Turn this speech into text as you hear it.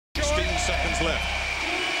left.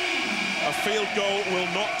 A field goal will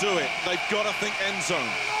not do it. They've got to think end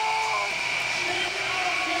zone.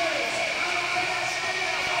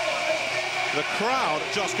 The crowd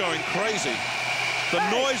just going crazy. The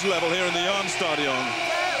noise level here in the Jan Stadion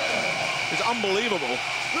is unbelievable.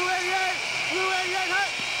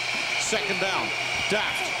 Second down.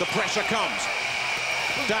 Daft, the pressure comes.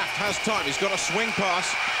 Daft has time. He's got a swing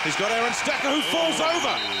pass. He's got Aaron Stecker, who falls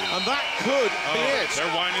over. And that could be it.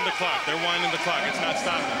 They're winding the clock. They're winding the clock. It's not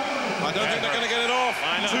stopping. I don't think they're going to get it off.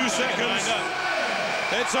 2 seconds.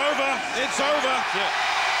 It's over. It's over. Yeah.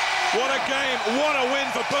 What a game. What a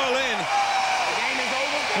win for Berlin. The game is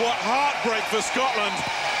over. What heartbreak for Scotland.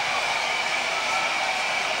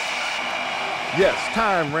 Yes,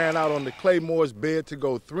 time ran out on the Claymores' bid to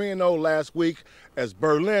go 3-0 last week as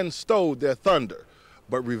Berlin stole their thunder.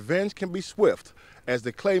 But revenge can be swift as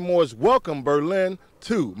the Claymores welcome Berlin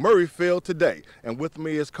to Murrayfield today. And with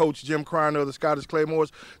me is Coach Jim Kreiner of the Scottish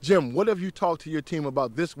Claymores. Jim, what have you talked to your team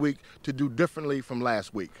about this week to do differently from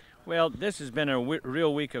last week? Well, this has been a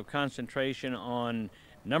real week of concentration on,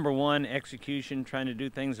 number one, execution, trying to do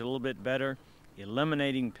things a little bit better,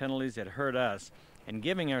 eliminating penalties that hurt us, and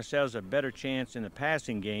giving ourselves a better chance in the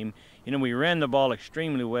passing game. You know, we ran the ball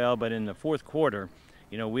extremely well, but in the fourth quarter,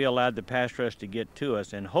 you know, we allowed the pass rush to get to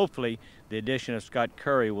us, and hopefully the addition of Scott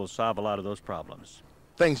Curry will solve a lot of those problems.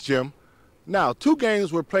 Thanks, Jim. Now, 2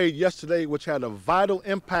 games were played yesterday which had a vital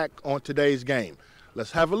impact on today's game.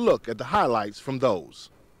 Let's have a look at the highlights from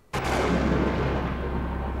those.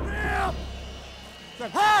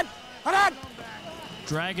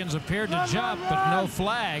 Dragons appeared to jump, but no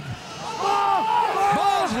flag.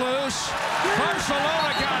 Ball's loose.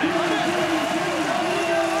 Barcelona got it.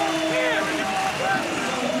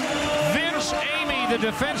 Vince Amy, the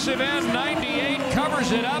defensive end, 98,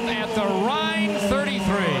 covers it up at the Rhine 33.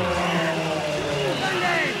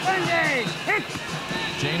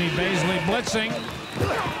 Jamie Baisley blitzing.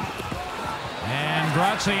 And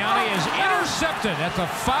Graziani is intercepted at the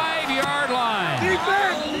 5-yard line.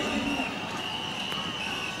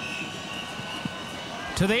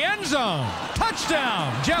 To the end zone.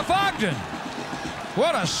 Touchdown, Jeff Ogden.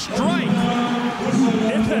 What a strike.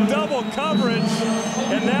 Into double coverage,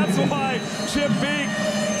 and that's why Chip Beek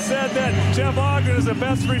said that Jeff Ogden is the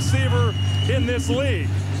best receiver in this league.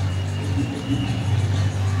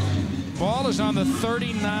 Ball is on the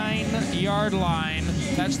 39-yard line.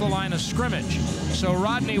 That's the line of scrimmage. So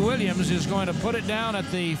Rodney Williams is going to put it down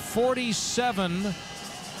at the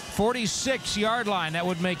 46-yard line. That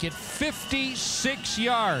would make it 56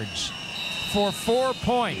 yards for 4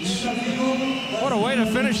 points. What a way to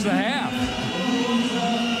finish the half.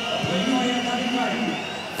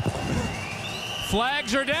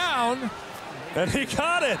 Flags are down. And he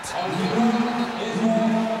got it.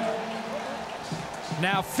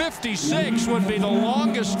 Now 56 would be the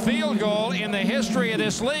longest field goal in the history of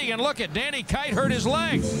this league. And look at Danny Kite hurt his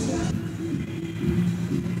leg.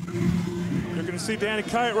 You're going to see Danny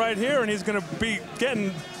Kite right here, and he's going to be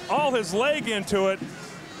getting all his leg into it.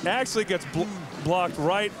 Actually gets blocked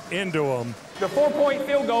right into him. The 4-point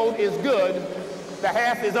field goal is good. The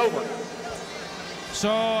half is over. So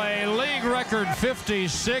a league record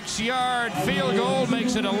 56-yard field goal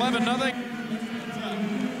makes it 11-0.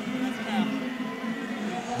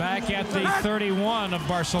 Back at the 31 of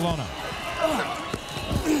Barcelona.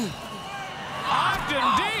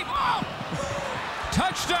 Ogden deep.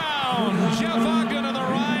 Touchdown, Jeff Ogden of the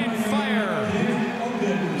Rhine Fire.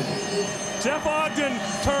 Jeff Ogden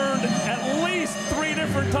turned at least 3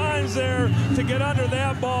 different times there to get under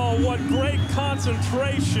that ball. What great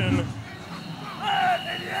concentration.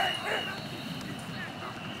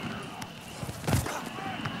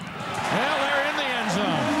 Well, they're in the end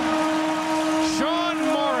zone. Sean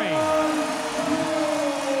Morey.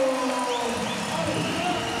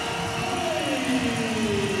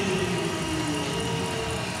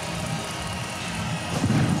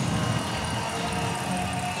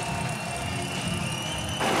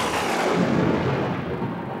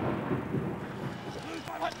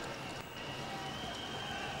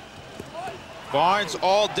 Barnes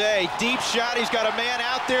all day. Deep shot. He's got a man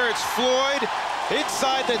out there. It's Floyd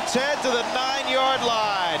inside the 10 to the 9-yard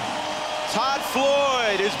line. Todd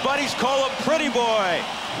Floyd. His buddies call him Pretty Boy.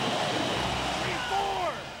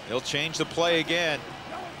 He'll change the play again.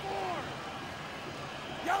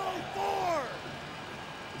 Yellow 4.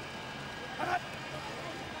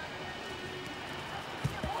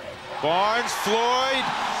 Barnes, Floyd.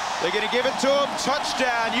 They're going to give it to him.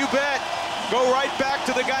 Touchdown. You bet. Go right back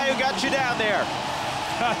to the guy who got you down there.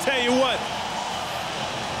 I'll tell you what.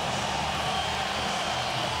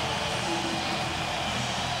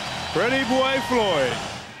 Pretty Boy Floyd.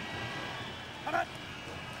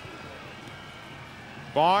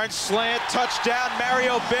 Barnes slant, touchdown,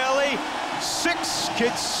 Mario Bailey. 6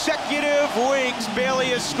 consecutive weeks Bailey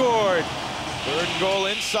has scored. 3rd goal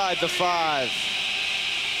inside the 5.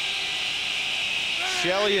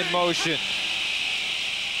 Shelley in motion.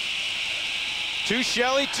 To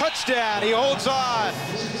Shelley, touchdown, he holds on.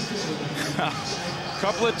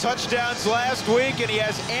 Couple of touchdowns last week, and he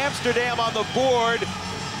has Amsterdam on the board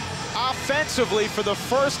offensively for the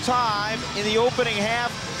first time in the opening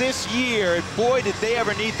half this year. And boy, did they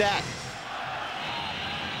ever need that.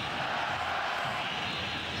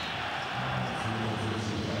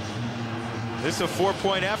 This is a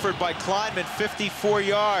 4-point effort by Kleinman, 54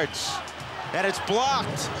 yards. And it's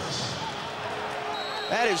blocked.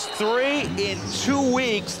 That is 3 in 2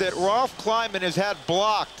 weeks that Rolf Kleinman has had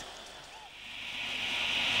blocked.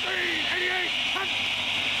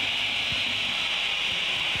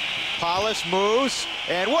 Hollis moves,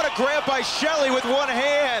 and what a grab by Shelley with one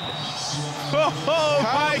hand. Oh, my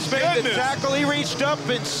Collins made the goodness. tackle. He reached up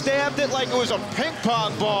and stabbed it like it was a ping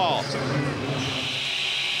pong ball.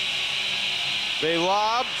 They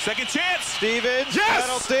lob. Second chance. Stevens, Yes!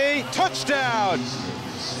 penalty, touchdown.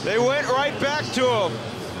 They went right back to him.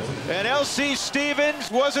 And L.C. Stevens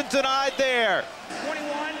wasn't denied there.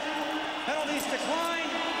 21, penalties decline,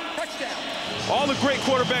 touchdown. All the great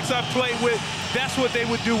quarterbacks I've played with, that's what they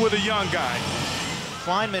would do with a young guy.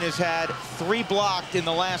 Kleinman has had 3 blocked in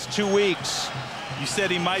the last 2 weeks. You said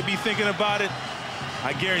he might be thinking about it.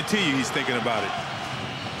 I guarantee you he's thinking about it.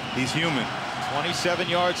 He's human. 27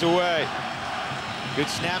 yards away. Good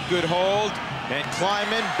snap, good hold, and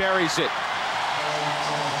Kleinman buries it.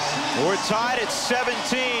 We're tied at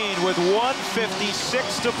 17 with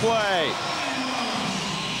 1:56 to play.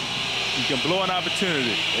 You can blow an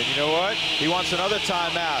opportunity. And you know what? He wants another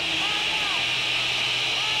timeout.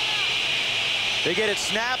 They get it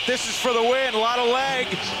snapped. This is for the win. A lot of leg,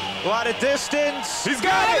 a lot of distance. He's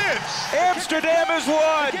got it! Amsterdam has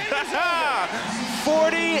won.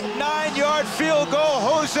 49-yard field goal,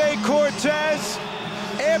 Jose Cortez.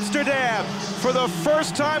 Amsterdam, for the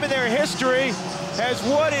first time in their history, has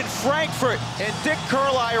won in Frankfurt. And Dick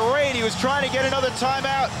Curl irate. He was trying to get another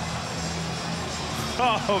timeout.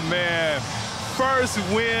 Oh, man. First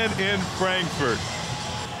win in Frankfurt.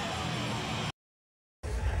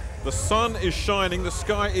 The sun is shining, the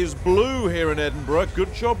sky is blue here in Edinburgh.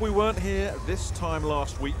 Good job we weren't here this time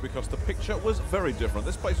last week because the picture was very different.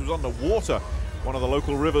 This place was underwater. One of the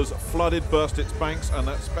local rivers flooded, burst its banks, and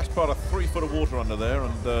that's best part of 3 foot of water under there.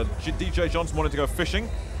 And DJ Johnson wanted to go fishing,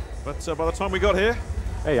 but by the time we got here...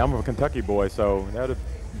 Hey, I'm a Kentucky boy, so that was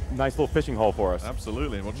a nice little fishing hole for us.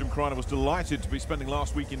 Absolutely. Well, Jim Kreiner was delighted to be spending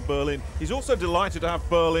last week in Berlin. He's also delighted to have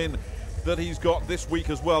Berlin that he's got this week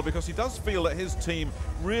as well, because he does feel that his team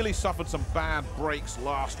really suffered some bad breaks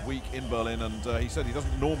last week in Berlin, and he said he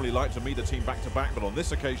doesn't normally like to meet a team back-to-back, but on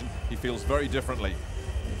this occasion he feels very differently.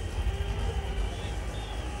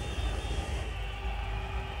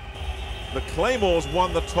 The Claymores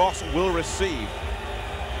won the toss, will receive.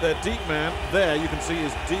 Their deep man there, you can see,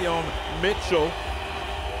 is Dion Mitchell.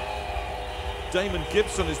 Damon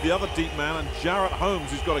Gibson is the other deep man, and Jarrett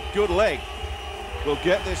Holmes, who's got a good leg, will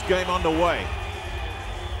get this game underway.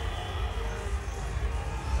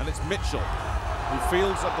 And it's Mitchell who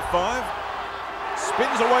fields at the 5,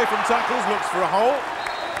 spins away from tackles, looks for a hole,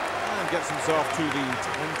 and gets himself to the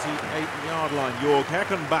 28-yard line. Jorg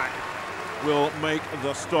Heckenbach will make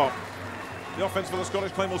the stop. The offense for the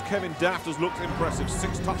Scottish Claymores, Kevin Daft, has looked impressive.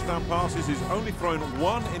 6 touchdown passes. He's only thrown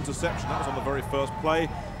 1 interception. That was on the very first play.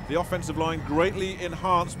 The offensive line greatly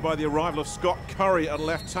enhanced by the arrival of Scott Curry at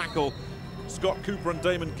left tackle. Scott Cooper and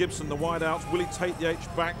Damon Gibson, the wideouts. Willie Tate, the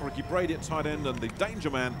H-back. Ricky Brady at tight end. And the danger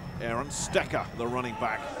man, Aaron Stecker, the running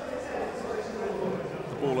back.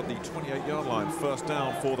 The ball at the 28-yard line. First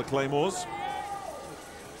down for the Claymores.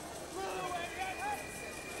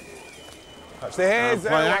 Touch the heads.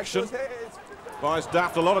 Play action. Buys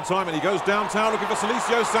Daft a lot of time, and he goes downtown looking for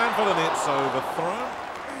Celicio Sanford, and it's overthrown.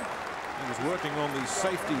 He was working on the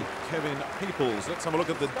safety, Kevin Peoples. Let's have a look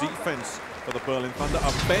at the defense for the Berlin Thunder.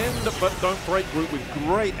 A bend but don't break group with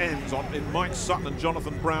great ends on in Mike Sutton and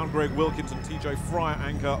Jonathan Brown, Greg Wilkins and TJ Fryer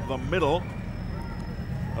anchor the middle.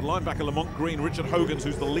 At linebacker, Lamont Green, Richard Hogans,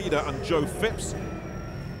 who's the leader, and Joe Phipps.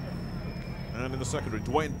 And in the secondary,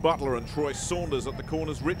 Dwayne Butler and Troy Saunders at the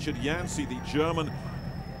corners. Richard Yancey, the German,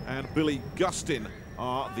 and Billy Gustin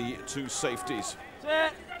are the 2 safeties.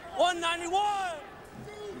 Set, 191.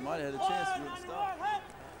 You might have had a chance to stop.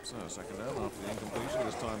 So second down after the incompletion.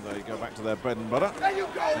 This time they go back to their bread and butter.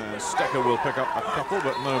 And Stecker will pick up a couple,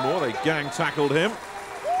 but no more. They gang tackled him.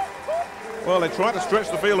 Well, they tried to stretch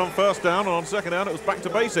the field on first down, and on second down it was back to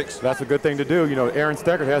basics. That's a good thing to do. You know, Aaron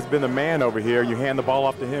Stecker has been the man over here. You hand the ball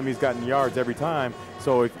off to him, he's gotten yards every time.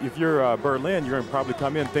 So if you're Berlin, you're going to probably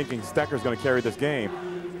come in thinking Stecker's going to carry this game.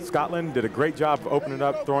 Scotland did a great job of opening it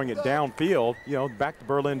up, throwing it downfield. You know, back to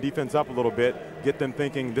Berlin defense up a little bit, get them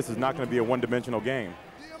thinking this is not going to be a one-dimensional game.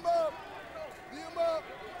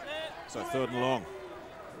 So 3rd and long.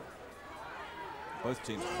 Both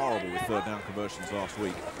teams horrible with 3rd down conversions last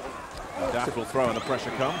week. Daft will throw and the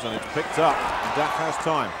pressure comes and it's picked up. And Daft has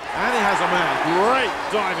time. And he has a man. Great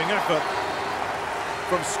diving effort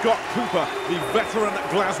from Scott Cooper, the veteran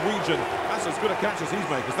Glaswegian. That's as good a catch as he's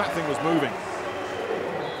made because that thing was moving.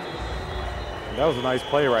 That was a nice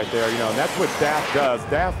play right there, you know, and that's what Daft does.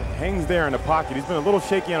 Daft hangs there in the pocket. He's been a little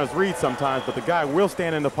shaky on his read sometimes, but the guy will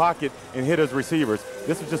stand in the pocket and hit his receivers.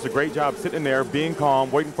 This was just a great job sitting there, being calm,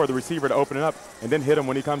 waiting for the receiver to open it up, and then hit him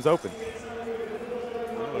when he comes open.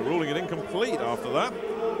 Well, they're ruling it incomplete after that.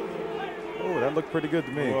 Oh, that looked pretty good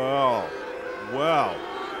to me. Well.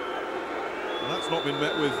 And that's not been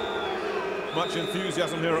met with much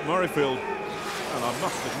enthusiasm here at Murrayfield. And I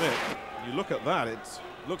must admit, you look at that, it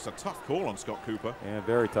looks a tough call on Scott Cooper. Yeah,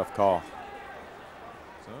 very tough call.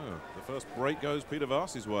 So the first break goes Peter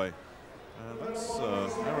Varsi's way. That's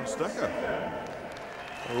Aaron Stecker.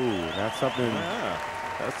 Oh, that's something. Yeah.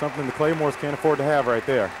 That's something the Claymores can't afford to have right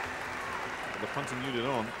there. The punting unit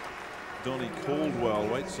on. Donnie Caldwell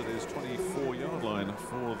waits at his 24-yard line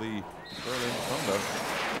for the Berlin Thunder.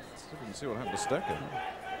 So we can see what happened to Stecker.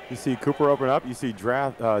 You see Cooper open up. You see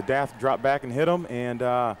Daft drop back and hit him, and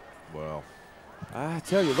well, I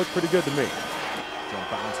tell you, it looked pretty good to me. John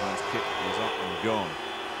Ballantyne's kick is up and gone.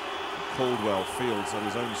 Caldwell fields at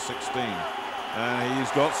his own 16. And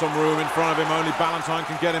he's got some room in front of him. Only Ballantyne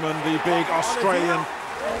can get him, and the big Australian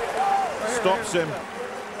stops him.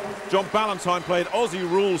 John Ballantyne played Aussie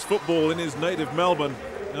rules football in his native Melbourne,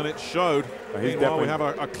 and it showed. Meanwhile, we have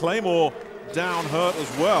a Claymore down hurt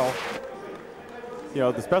as well. You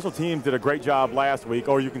know, the special teams did a great job last week,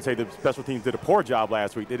 or you can say the special teams did a poor job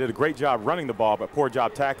last week. They did a great job running the ball, but poor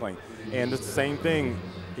job tackling. And it's the same thing.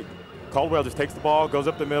 Caldwell just takes the ball, goes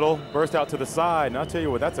up the middle, bursts out to the side, and I'll tell you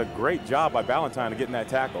what, that's a great job by Ballantyne of getting that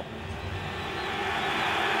tackle.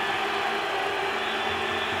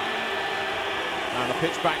 And the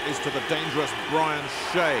pitch back is to the dangerous Brian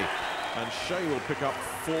Shea. And Shea will pick up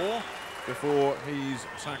 4 before he's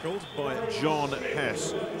tackled by John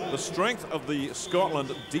Hess. The strength of the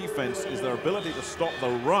Scotland defense is their ability to stop the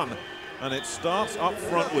run. And it starts up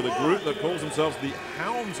front with a group that calls themselves the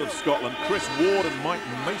Hounds of Scotland. Chris Ward and Mike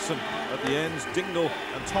Mason at the ends. Dingle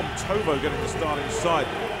and Tom Tovo getting the start inside.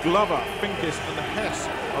 Glover, Finkis and Hess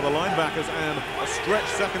are the linebackers, and a stretch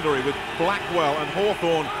secondary with Blackwell and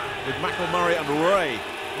Hawthorne, with McElmurray and Ray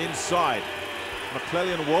inside.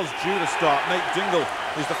 McClellan was due to start. Nate Dingle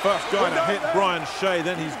is the first guy to hit Brian Shea.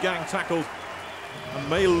 Then he's gang tackled and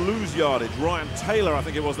may lose yardage. Ryan Taylor, I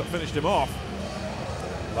think it was, that finished him off.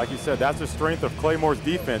 Like you said, that's the strength of Claymore's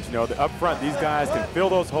defense. You know, up front, these guys can fill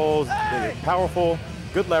those holes. They're powerful,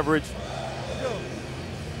 good leverage,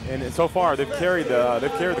 and so far they've carried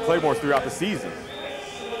the Claymores throughout the season.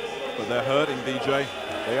 But they're hurting, DJ.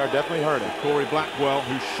 They are definitely hurting. Corey Blackwell,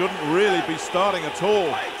 who shouldn't really be starting at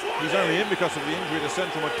all. He's only in because of the injury to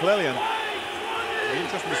Central McClellan. It'll be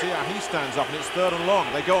interesting to see how he stands up, and it's 3rd and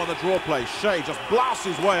long. They go on the draw play. Shea just blasts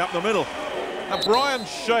his way up the middle. And Brian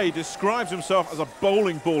Shea describes himself as a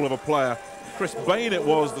bowling ball of a player. Chris Bain it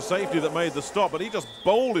was, the safety that made the stop, but he just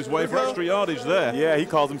bowled his way for extra yardage there. Yeah, he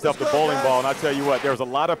calls himself the bowling ball, and I tell you what, there was a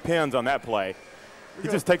lot of pins on that play. He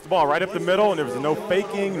just takes the ball right up the middle, and there was no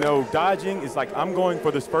faking, no dodging. It's like, I'm going for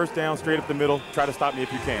this first down straight up the middle. Try to stop me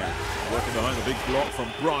if you can. Working behind the big block from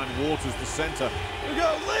Brian Waters, the center. We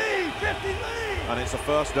go, lead, 50 lead. And it's a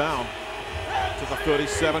first down to the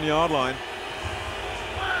 37-yard line.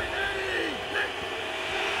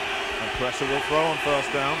 And pressure will throw on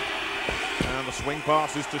first down. And the swing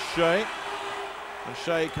pass is to Shea. And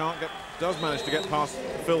Shea does manage to get past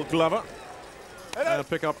Phil Glover. And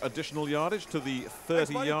pick up additional yardage to the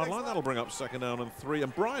 30-yard line. That'll bring up 2nd down and 3.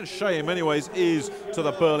 And Brian Shea, in many ways, is to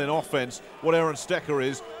the Berlin offense what Aaron Stecker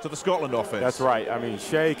is to the Scotland offense. That's right. I mean,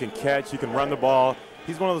 Shea can catch, he can run the ball.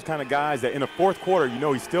 He's one of those kind of guys that in the 4th quarter, you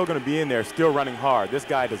know he's still going to be in there, still running hard. This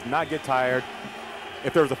guy does not get tired.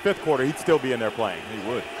 If there was a 5th quarter, he'd still be in there playing. He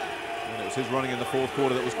would. And it was his running in the 4th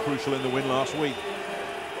quarter that was crucial in the win last week.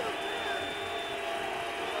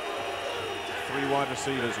 3 wide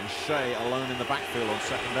receivers and Shea alone in the backfield on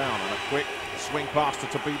 2nd down, and a quick swing pass to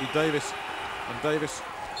Tabiti Davis, and Davis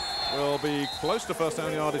will be close to first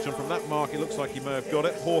down yardage, and from that mark it looks like he may have got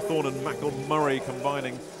it. Hawthorne and McElmurray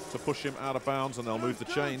combining to push him out of bounds, and they'll move the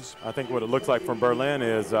chains. I think what it looks like from Berlin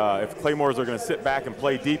is if Claymores are going to sit back and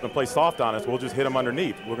play deep and play soft on us, we'll just hit them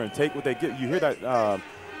underneath. We're going to take what they give. You hear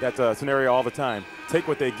that scenario all the time. Take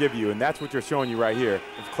what they give you, and that's what you're showing you right here.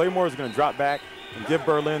 If Claymores are going to drop back and give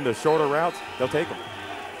Berlin the shorter routes, they'll take them.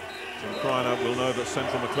 Jim Kreiner will know that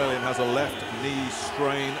Central McClellan has a left knee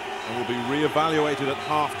strain and will be re-evaluated at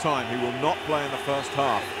half-time. He will not play in the first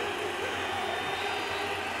half.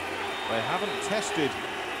 They haven't tested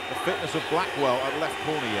the fitness of Blackwell at left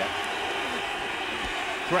corner yet.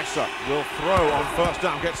 Cresser will throw on first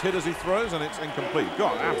down, gets hit as he throws, and it's incomplete.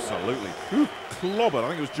 God, absolutely clobbered. I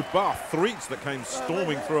think it was Jabbar Threets that came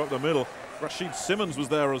storming through up the middle. Rashid Simmons was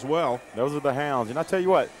there as well. Those are the hounds. And I tell you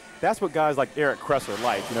what, that's what guys like Eric Cresser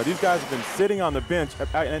like. You know, these guys have been sitting on the bench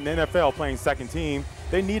in the NFL playing second team.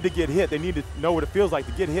 They need to get hit. They need to know what it feels like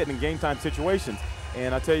to get hit in game time situations.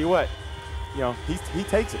 And I tell you what, you know, he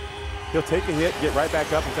takes it. He'll take a hit, get right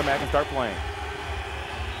back up, and come back and start playing.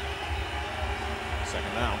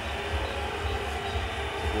 Second down.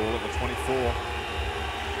 Ball at the 24.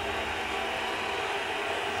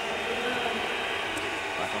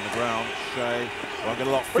 Back on the ground. Shea won't get a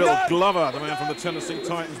lot. Phil Glover, the man from the Tennessee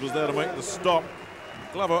Titans, was there to make the stop.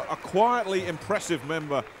 Glover, a quietly impressive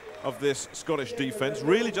member of this Scottish defense,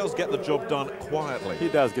 really does get the job done quietly. He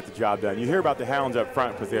does get the job done. You hear about the hounds up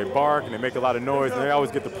front because they bark and they make a lot of noise and they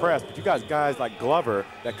always get the press, but you guys like Glover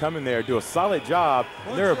that come in there, do a solid job,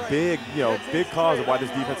 and they're a big, big cause of why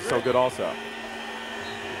this defense is so good also.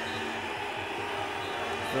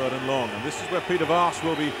 Third and long, and this is where Peter Vaas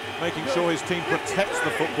will be making sure his team protects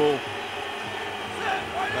the football.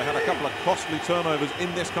 They had a couple of costly turnovers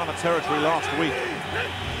in this kind of territory last week.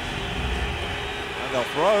 They'll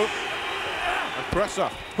throw, and Cresser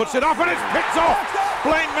puts it up, and it's picked off.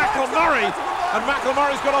 Blaine McElmurray, and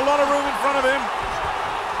McElmurray's got a lot of room in front of him,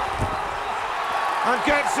 and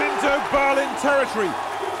gets into Berlin territory.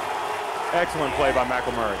 Excellent play by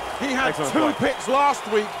McElmurray. He had two picks last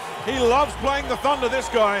week. He loves playing the Thunder, this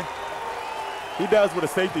guy. He does what a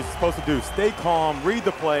safety is supposed to do. Stay calm, read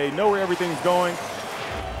the play, know where everything's going,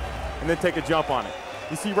 and then take a jump on it.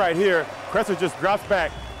 You see right here, Cresser just drops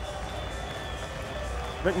back.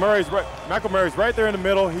 McElmurray's right there in the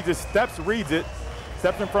middle. He just steps, reads it,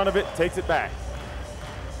 steps in front of it, takes it back.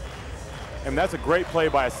 And that's a great play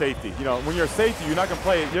by a safety. You know, when you're a safety, you're not going to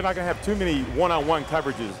play, you're not going to have too many one-on-one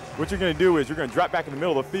coverages. What you're going to do is you're going to drop back in the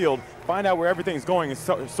middle of the field, find out where everything's going, and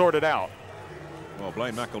sort it out. Well,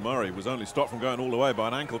 Blaine McElmurray was only stopped from going all the way by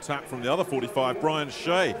an ankle tap from the other 45, Brian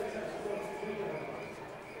Shea.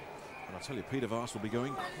 And I tell you, Peter Vaas will be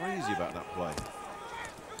going crazy about that play.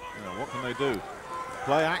 You know, what can they do?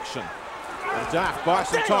 Play action. And Daft buys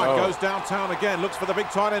some time, goes downtown again, looks for the big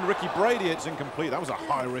tight end, Ricky Brady. It's incomplete. That was a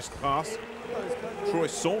high-risk pass. Troy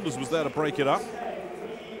Saunders was there to break it up.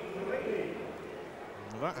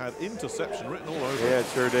 Well, that had interception written all over it. Yeah, it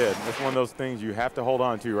sure did. That's one of those things you have to hold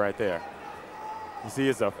on to right there. You see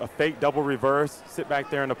it's a fake double reverse, sit back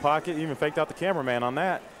there in the pocket, even faked out the cameraman on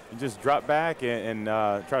that. You just drop back and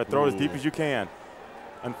try to throw it as deep as you can.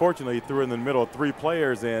 Unfortunately, he threw it in the middle of three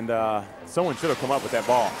players, and someone should have come up with that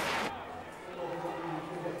ball.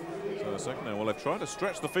 So the second now, well, they've tried to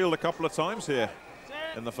stretch the field a couple of times here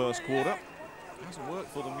in the first quarter. Hasn't worked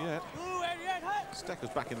for them yet. Stecker's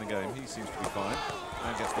back in the game. He seems to be fine.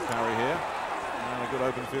 And gets the carry here. And a good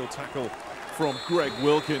open field tackle from Greg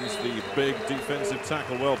Wilkins, the big defensive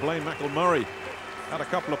tackle. Well, Blaine McElmurray had a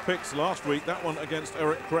couple of picks last week. That one against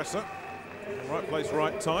Eric Cresser. Right place,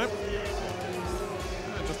 right time.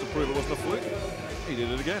 Just to prove it wasn't a fluke, he did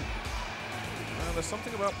it again. And there's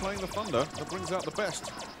something about playing the Thunder that brings out the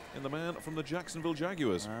best in the man from the Jacksonville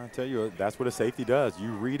Jaguars. I'll tell you, that's what a safety does.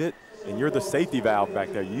 You read it, and you're the safety valve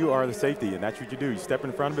back there. You are the safety, and that's what you do. You step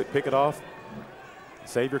in front of it, pick it off,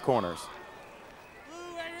 save your corners.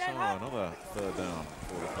 So another third down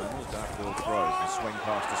for the Claymores. Daft will throw and swing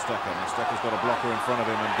past to Stecker. Now Stecker's got a blocker in front of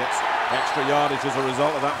him and gets extra yardage as a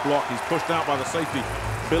result of that block. He's pushed out by the safety,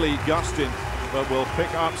 Billy Gustin, but will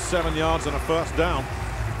pick up 7 yards and a first down.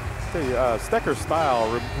 Stecker's style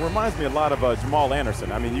reminds me a lot of Jamal Anderson.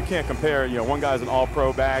 I mean, you can't compare, one guy's an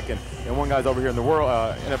all-pro back and one guy's over here in the world,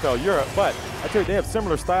 NFL Europe, but I tell you, they have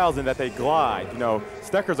similar styles in that they glide.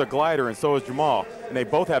 Stecker's a glider and so is Jamal, and they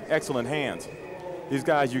both have excellent hands. These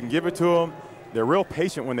guys, you can give it to them. They're real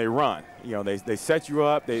patient when they run. They set you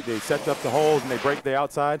up, they set up the holes, and they break the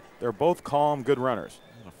outside. They're both calm, good runners.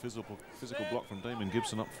 And a physical block from Damon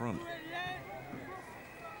Gibson up front.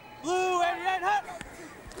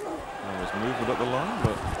 There's movement at the line,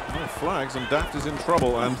 but no flags, and Daft is in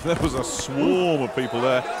trouble, and there was a swarm of people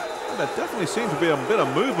there. And there definitely seemed to be a bit of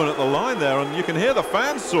movement at the line there, and you can hear the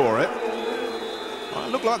fans saw it. I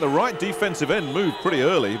looked like the right defensive end moved pretty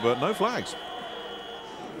early, but no flags.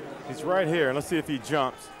 He's right here, and let's see if he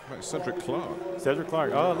jumps. Like Cedric Clark. Cedric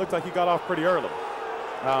Clark. Oh, it looks like he got off pretty early.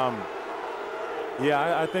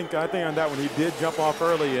 Yeah, I think on that one he did jump off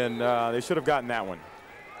early, and they should have gotten that one.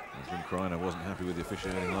 Jim Kreiner wasn't happy with the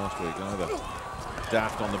officiating last week either.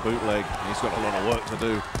 Daft on the bootleg. He's got a lot of work to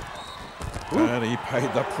do. Ooh. And he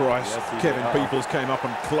paid the price. Yes, Kevin Peoples came up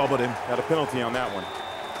and clobbered him. Got a penalty on that one.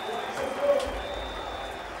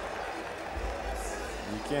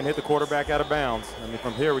 You can't hit the quarterback out of bounds. I mean,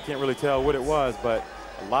 from here we can't really tell what it was, but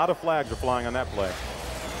a lot of flags are flying on that play.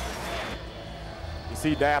 You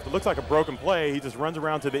see Daft, it looks like a broken play. He just runs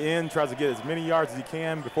around to the end, tries to get as many yards as he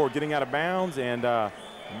can before getting out of bounds, and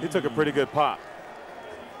he took a pretty good pop.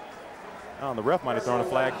 Oh, the ref might have thrown a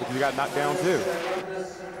flag because he got knocked down too.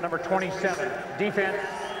 Number 27, defense,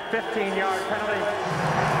 15-yard penalty.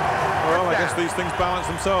 Well, I guess these things balance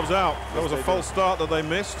themselves out. There was a false start that they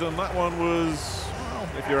missed, and that one was, well,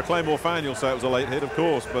 if you're a Claymore fan, you'll say it was a late hit, of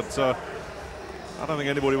course, but I don't think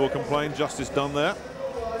anybody will complain. Justice done there.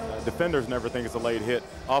 Defenders never think it's a late hit.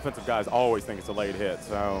 Offensive guys always think it's a late hit,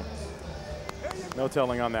 so no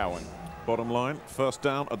telling on that one. Bottom line, first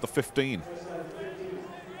down at the 15.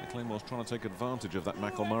 Claymore's trying to take advantage of that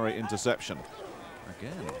McElmurray interception.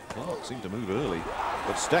 Again, Clark seemed to move early,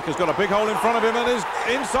 but Stecker's got a big hole in front of him and is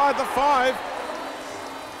inside the 5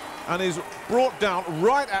 and is brought down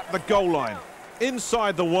right at the goal line,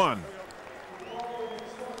 inside the 1.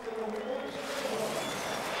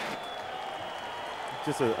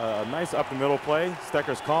 Just a nice up the middle play.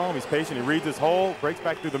 Stecker's calm, he's patient, he reads his hole, breaks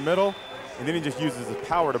back through the middle, and then he just uses his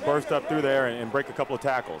power to burst up through there and break a couple of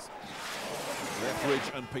tackles.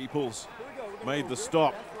 Etheridge and Peoples made the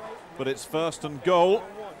stop, but it's first and goal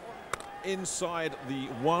inside the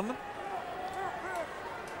 1.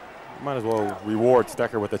 Might as well reward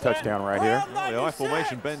Stecker with a touchdown right here. Well, the I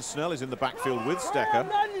formation, Ben Snell is in the backfield with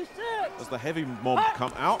Stecker as the heavy mob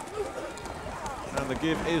come out. And the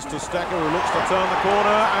give is to Stecker, who looks to turn the corner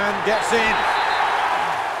and gets in.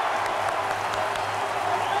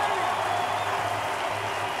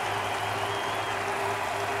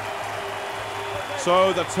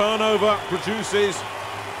 So the turnover produces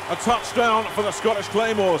a touchdown for the Scottish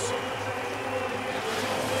Claymores.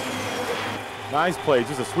 Nice play,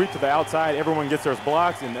 just a sweep to the outside. Everyone gets their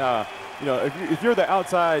blocks, and you know, if you're the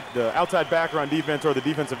outside backer on defense or the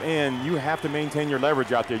defensive end, you have to maintain your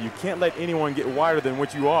leverage out there. You can't let anyone get wider than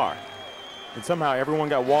what you are. And somehow everyone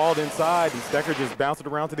got walled inside, and Stecker just bounced it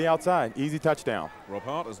around to the outside. Easy touchdown. Rob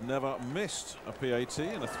Hart has never missed a PAT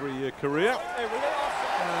in a 3-year career.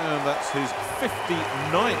 And that's his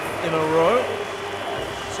 59th in a row.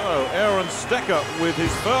 So Aaron Stecker with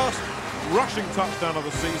his first rushing touchdown of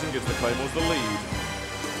the season gives the Claymores the lead.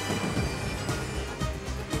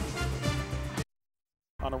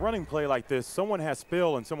 On a running play like this, someone has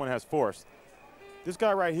spill and someone has force. This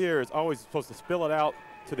guy right here is always supposed to spill it out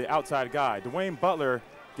to the outside guy. Dwayne Butler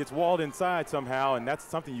gets walled inside somehow, and that's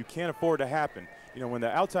something you can't afford to happen. You know, when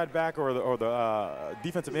the outside back or the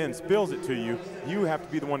defensive end spills it to you, you have to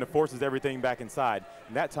be the one that forces everything back inside.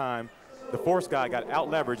 And that time, the force guy got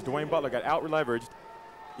out-leveraged. Dwayne Butler got out-leveraged.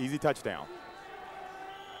 Easy touchdown.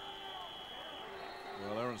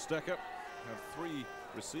 Well, Aaron Stecker had 3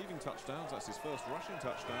 receiving touchdowns. That's his first rushing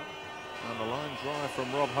touchdown. And the line drive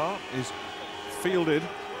from Rob Hart is fielded.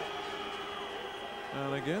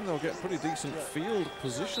 And again, they'll get pretty decent field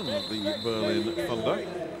position, the Berlin Thunder.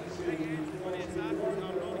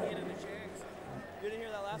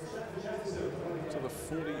 To the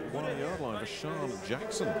 41-yard line, Deshaun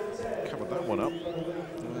Jackson covered that one up.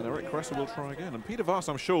 And Eric Cresser will try again. And Peter Vass,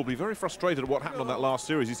 I'm sure, will be very frustrated at what happened on that last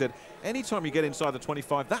series. He said, anytime you get inside the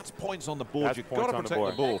 25, that's points on the board. You've got to protect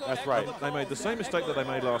the ball. That's right. And they made the same mistake that they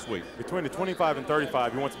made last week. Between the 25 and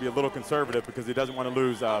 35, he wants to be a little conservative because he doesn't want to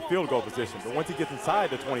lose field goal position. But once he gets inside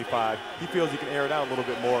the 25, he feels he can air it out a little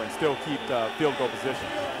bit more and still keep field goal position.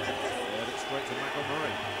 Led it straight to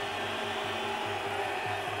McElmurray.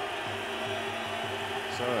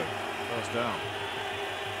 So, first down.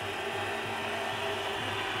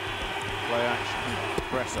 Play action.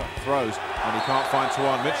 Cresser throws, and he can't find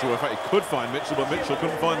Tawan Mitchell. In fact, he could find Mitchell, but Mitchell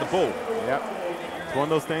couldn't find the ball. Yep. It's one of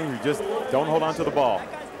those things you just don't hold on to the ball.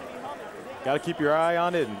 Got to keep your eye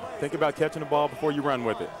on it and think about catching the ball before you run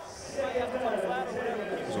with it.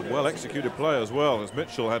 It was a well-executed play as well, as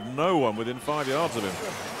Mitchell had no one within 5 yards of him.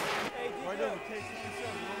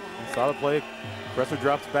 Solid play. Cresser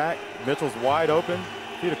drops back. Mitchell's wide open.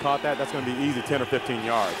 If he'd have caught that, that's going to be easy 10 or 15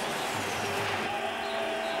 yards.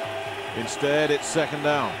 Instead, it's second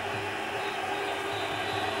down.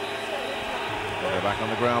 They're back on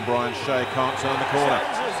the ground. Brian Shea can't turn the corner.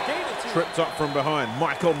 tripped up from behind.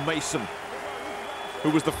 Michael Mason, who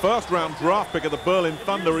was the first-round draft pick of the Berlin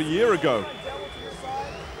Thunder a year ago.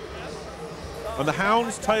 And the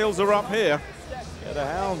Hounds' tails are up here. Yeah, the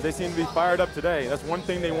Hounds, they seem to be fired up today. That's one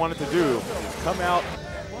thing they wanted to do, is come out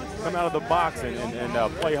of the box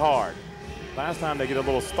and play hard. Last time they get a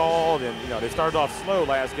little stalled, and they started off slow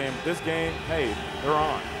last game. This game, hey, they're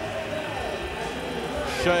on.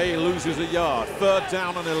 Shea loses a yard. 3rd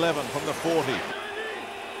down and 11 from the 40. And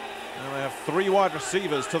they have 3 wide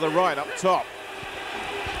receivers to the right up top.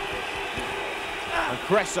 And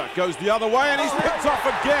Cresser goes the other way, and he's picked off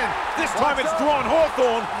again. This time it's Dwan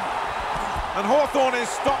Hawthorne. And Hawthorne is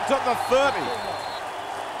stopped at the 30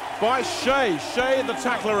 by Shea. Shea the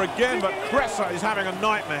tackler again, but Cresser is having a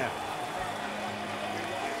nightmare.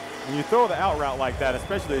 When you throw the out route like that,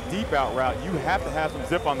 especially a deep out route, you have to have some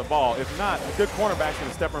zip on the ball. If not, a good cornerback's going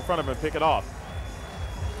to step in front of him and pick it off.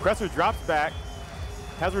 Cresser drops back,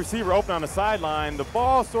 has a receiver open on the sideline. The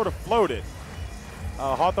ball sort of floated.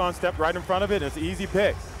 Hawthorne stepped right in front of it, and it's an easy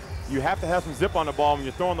pick. You have to have some zip on the ball when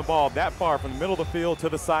you're throwing the ball that far from the middle of the field to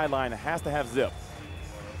the sideline. It has to have zip.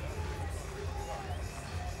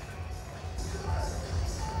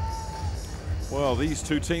 Well, these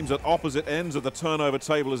two teams at opposite ends of the turnover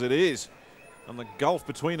table as it is. And the gulf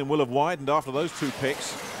between them will have widened after those 2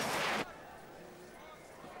 picks.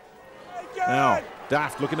 Now,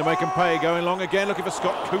 Daft looking to make him pay, going long again, looking for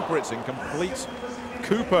Scott Cooper. It's incomplete.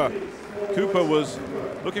 Cooper was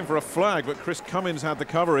looking for a flag, but Chris Cummins had the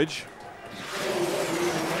coverage.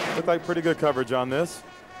 Looked like pretty good coverage on this.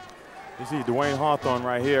 You see Dwayne Hawthorne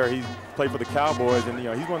right here. He played for the Cowboys, and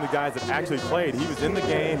he's one of the guys that actually played. He was in the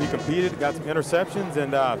game. He competed, got some interceptions,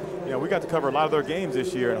 and we got to cover a lot of their games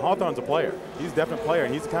this year. And Hawthorne's a player. He's a definite player,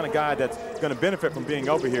 and he's the kind of guy that's going to benefit from being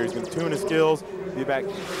over here. He's going to tune his skills, be back in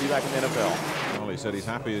the NFL. Well, he said he's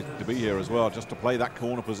happy to be here as well, just to play that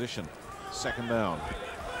corner position. 2nd down.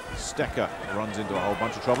 Stecker runs into a whole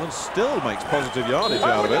bunch of trouble and still makes positive yardage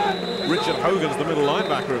out of it. Richard Hogan's the middle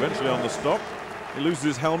linebacker eventually on the stop. He loses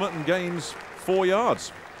his helmet and gains 4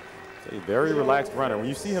 yards. A very relaxed runner. When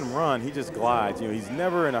you see him run, he just glides. He's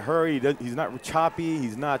never in a hurry. He's not choppy.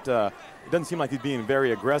 He's not. It doesn't seem like he's being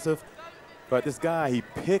very aggressive. But this guy, he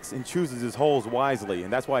picks and chooses his holes wisely,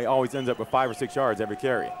 and that's why he always ends up with 5 or 6 yards every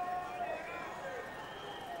carry.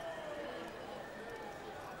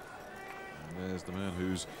 And there's the man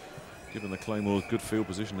who's given the Claymores good field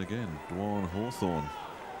position again, Dwan Hawthorne.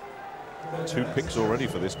 2 picks already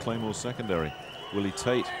for this Claymores secondary. Willie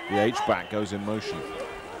Tate, the H-back, goes in motion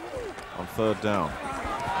on 3rd down.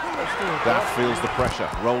 Daft feels the pressure,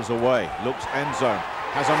 rolls away, looks end zone,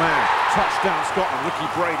 has a man, touchdown Scotland, Ricky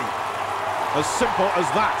Brady. As simple as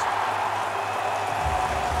that.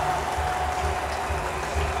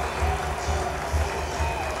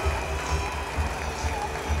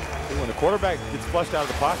 When the quarterback gets flushed out of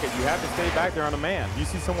the pocket, you have to stay back there on a man. You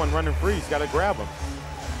see someone running free, you got to grab him.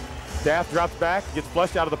 Daft drops back, gets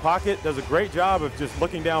flushed out of the pocket, does a great job of just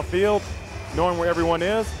looking downfield, knowing where everyone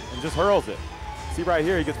is, and just hurls it. See right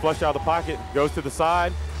here, he gets flushed out of the pocket, goes to the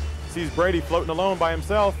side, sees Brady floating alone by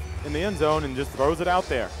himself in the end zone, and just throws it out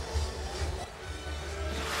there.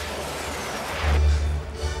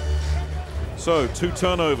 So 2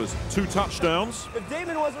 turnovers, 2 touchdowns,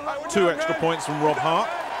 2 extra points from Rob Hart.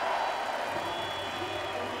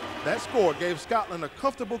 That score gave Scotland a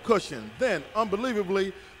comfortable cushion. Then,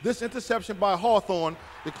 unbelievably, this interception by Hawthorne,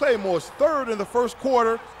 the Claymores' 3rd in the 1st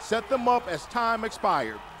quarter, set them up as time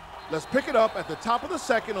expired. Let's pick it up at the top of the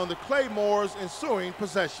 2nd on the Claymores' ensuing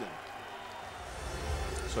possession.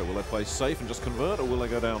 So will they play safe and just convert, or will they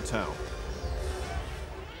go downtown?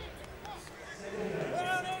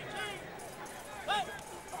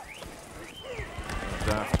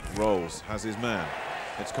 Daft rolls, has his man.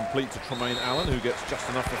 It's complete to Tremaine Allen, who gets just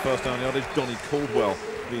enough for 1st down yardage. Donnie Caldwell,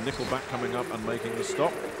 the nickelback, coming up and making the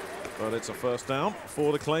stop. But it's a 1st down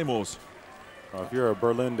for the Claymores. If you're a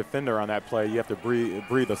Berlin defender on that play, you have to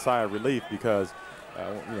breathe a sigh of relief, because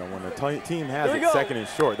when the team has it 2nd and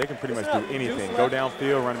short, they can pretty much do anything. Go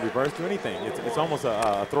downfield, run in reverse, do anything. It's almost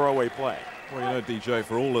a throwaway play. Well, DJ,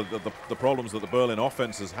 for all of the problems that the Berlin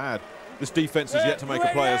offense has had, this defense is yet to make a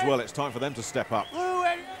play as well. It's time for them to step up.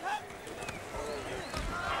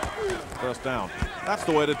 1st down. That's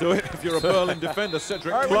the way to do it if you're a Berlin defender.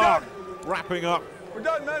 Cedric Clark wrapping up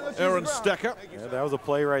Aaron Stecker. Yeah, that was a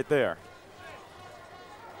play right there.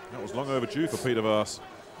 That was long overdue for Peter Vaas.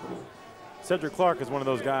 Cedric Clark is one of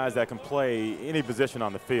those guys that can play any position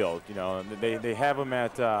on the field. They have him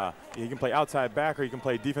at, he can play outside back or he can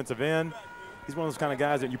play defensive end. He's one of those kind of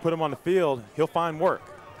guys that you put him on the field, he'll find work.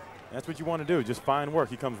 That's what you want to do, just find work.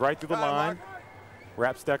 He comes right through the line,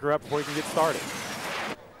 wraps Stecker up before he can get started.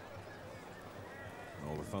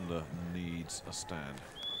 Thunder needs a stand.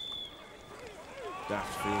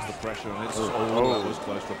 Daft feels the pressure, and it's that was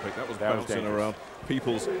close to a pick. That was bouncing around.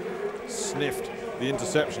 Peoples sniffed the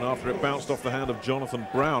interception after it bounced off the hand of Jonathan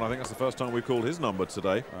Brown. I think that's the first time we've called his number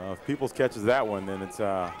today. If Peoples catches that one, then it's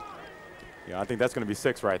I think that's going to be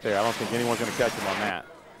 6 right there. I don't think anyone's going to catch him on that.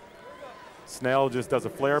 Snell just does a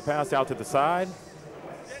flare pass out to the side.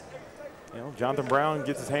 Jonathan Brown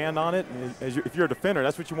gets his hand on it. And if you're a defender,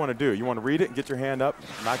 that's what you want to do. You want to read it and get your hand up,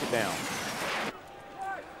 knock it down.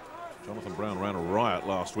 Jonathan Brown ran a riot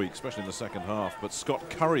last week, especially in the second half, but Scott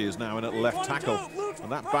Curry is now in at left tackle,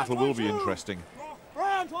 and that battle will be interesting.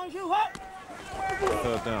 Third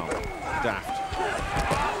down.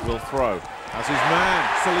 Daft will throw. As his man,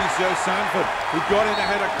 Salicio Sanford, who got in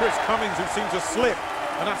ahead of Chris Cummings, who seemed to slip,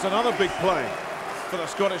 and that's another big play for the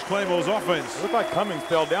Scottish Claymores offense. It looked like Cummings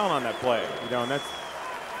fell down on that play, and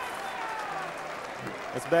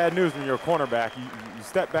that's bad news when you're a cornerback. You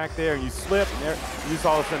step back there and you slip, and you just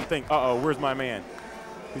all of a sudden think, uh-oh, where's my man?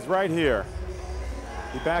 He's right here.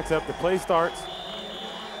 He backs up, the play starts.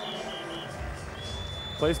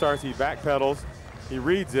 Play starts, he backpedals, he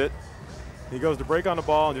reads it, he goes to break on the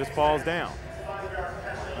ball and just falls down.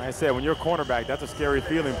 Like I said, when you're a cornerback, that's a scary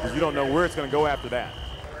feeling because you don't know where it's going to go after that.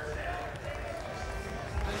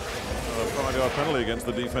 A 5-yard penalty against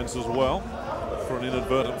the defense as well for an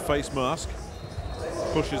inadvertent face mask.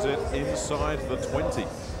 Pushes it inside the 20.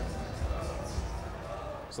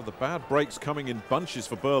 So the bad breaks coming in bunches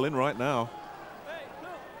for Berlin right now.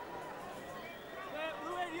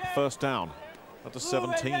 First down. Up to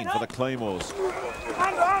 17 for the Claymores.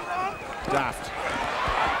 Daft.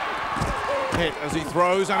 Hit as he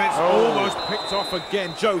throws, and it's almost picked off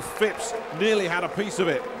again. Joe Phipps nearly had a piece of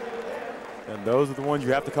it. And those are the ones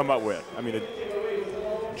you have to come up with. I mean,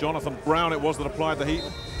 Jonathan Brown it was that applied the heat.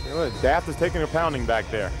 Daft is taking a pounding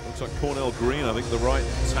back there. Looks like Cornell Green, I think, the right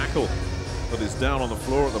tackle that is down on the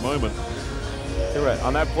floor at the moment. You're right.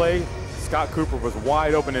 On that play, Scott Cooper was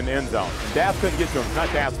wide open in the end zone. And Daft couldn't get to him. It's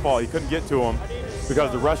not Daft's fault. He couldn't get to him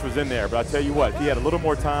because the rush was in there. But I tell you what, if he had a little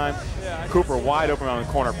more time, Cooper wide open on the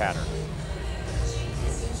corner pattern.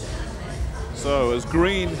 So as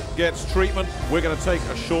Green gets treatment, we're going to take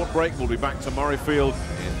a short break. We'll be back to Murrayfield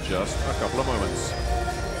in just a couple of moments.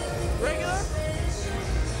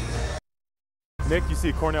 Nick, you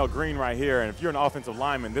see Cornell Green right here, and if you're an offensive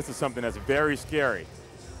lineman, this is something that's very scary.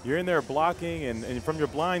 You're in there blocking, and from your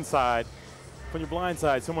blind side,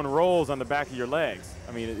 someone rolls on the back of your legs.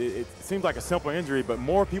 I mean, it seems like a simple injury, but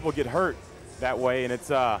more people get hurt that way, and it's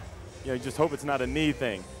you just hope it's not a knee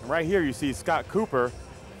thing. And right here, you see Scott Cooper,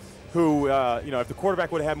 who if the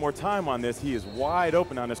quarterback would have had more time on this, he is wide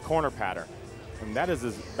open on this corner pattern. And that is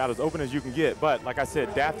about as open as you can get. But like I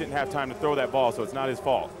said, Daft didn't have time to throw that ball, so it's not his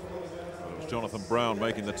fault. It was Jonathan Brown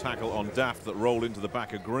making the tackle on Daft that rolled into the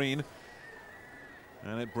back of Green.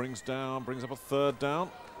 And it brings up a third down.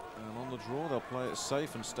 And on the draw, they'll play it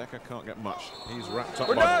safe, and Stecker can't get much. He's wrapped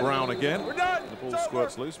up by Brown again. The ball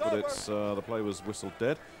squirts loose, but it's the play was whistled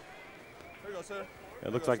dead. There you go, sir.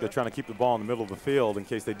 It looks like they're trying to keep the ball in the middle of the field in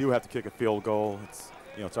case they do have to kick a field goal.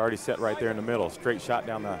 It's already set right there in the middle. Straight shot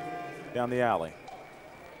down the alley.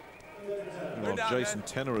 Well, Jason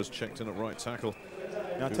Tenor has checked in at right tackle.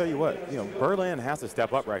 Now, I'll tell you what, Berlin has to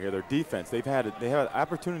step up right here. Their defense, they had an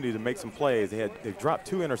opportunity to make some plays. They've dropped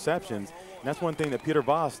 2 interceptions, and that's one thing that Peter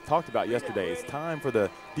Voss talked about yesterday. It's time for the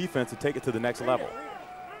defense to take it to the next level.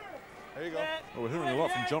 There you go. Well, we're hearing a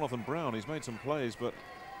lot from Jonathan Brown. He's made some plays, but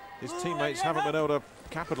his teammates haven't been able to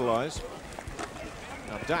capitalize.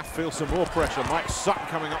 Now Daft feels some more pressure. Mike Sutton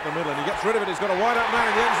coming up the middle, and he gets rid of it. He's got a wide-out man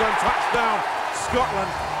in the end zone. Touchdown,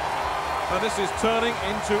 Scotland. And this is turning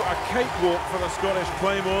into a cakewalk for the Scottish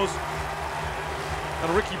Claymores.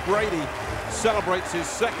 And Ricky Brady celebrates his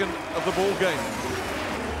second of the ball game.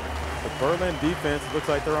 The Berlin defense looks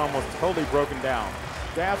like they're almost totally broken down.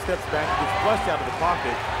 Daft steps back and gets flushed out of the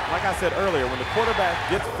pocket. Like I said earlier, when the quarterback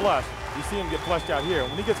gets flushed, you see him get flushed out here.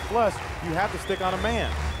 When he gets flushed, you have to stick on a man.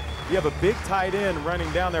 You have a big tight end running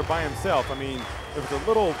down there by himself. I mean, if it's a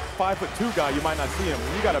little 5'2" guy, you might not see him.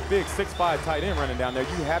 When you got a big 6'5" tight end running down there,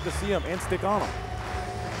 you have to see him and stick on him.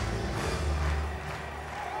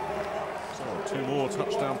 So 2 more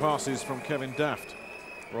touchdown passes from Kevin Daft.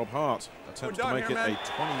 Rob Hart attempts to make it a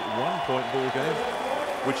 21-point ball game,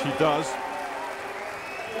 which he does.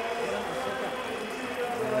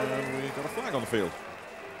 And we've got a flag on the field.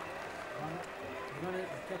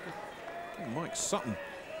 Mike Sutton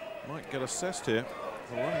might get assessed here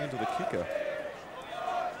for running into the kicker.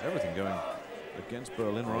 Everything going against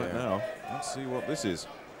Berlin right now. Let's see what this is.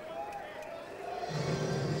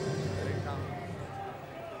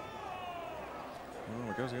 Well,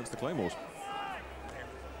 it goes against the Claymores.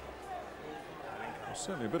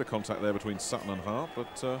 Certainly a bit of contact there between Sutton and Hart, but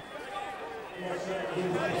false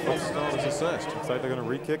start is assessed. Looks like they're going to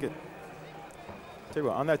re-kick it. Tell you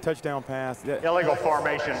what, on that touchdown pass. Illegal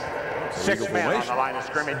formation. 6 men on the line of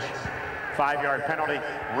scrimmage. 5-yard penalty.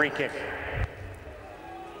 Re-kick.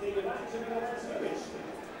 You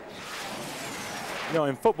know,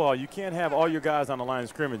 in football, you can't have all your guys on the line of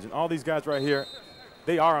scrimmage. And all these guys right here,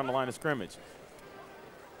 they are on the line of scrimmage.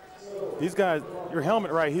 These guys, your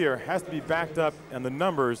helmet right here has to be backed up and the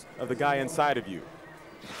numbers of the guy inside of you.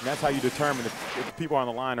 And that's how you determine if the people are on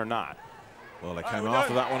the line or not. Well, they came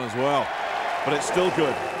after that one as well, but it's still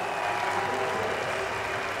good.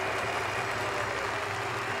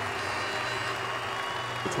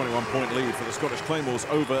 The 21-point lead for the Scottish Claymores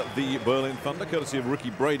over the Berlin Thunder, courtesy of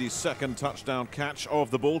rookie Brady's second touchdown catch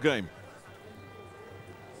of the ball game.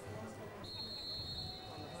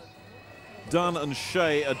 Dunn and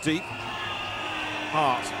Shea are deep.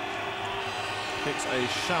 Hart kicks a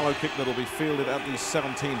shallow kick that'll be fielded at the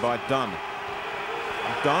 17 by Dunn.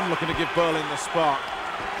 And Dunn looking to give Berlin the spark.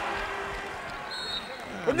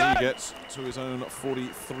 And he gets to his own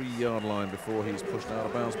 43-yard line before he's pushed out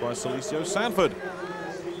of bounds by Salicio Sanford.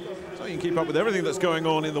 So you can keep up with everything that's going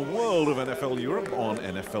on in the world of NFL Europe on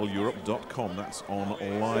NFLEurope.com. That's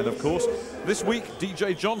online, of course. This week,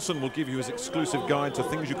 DJ Johnson will give you his exclusive guide to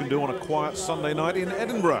things you can do on a quiet Sunday night in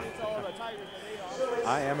Edinburgh.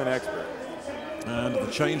 I am an expert. And the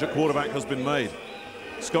change at quarterback has been made.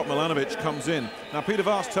 Scott Milanovic comes in. Now, Peter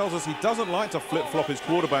Vast tells us he doesn't like to flip-flop his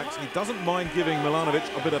quarterbacks. He doesn't mind giving Milanovic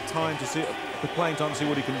a bit of time to see, the playing time to see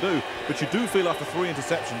what he can do. But you do feel after 3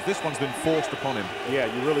 interceptions, this one's been forced upon him. Yeah,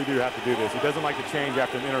 you really do have to do this. He doesn't like to change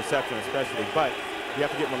after an interception especially, but you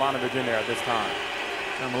have to get Milanovic in there at this time.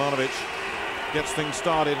 And Milanovic gets things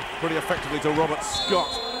started pretty effectively to Robert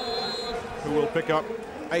Scott, who will pick up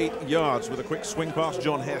 8 yards with a quick swing pass.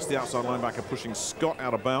 John Hess, the outside linebacker, pushing Scott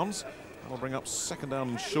out of bounds. That'll bring up 2nd down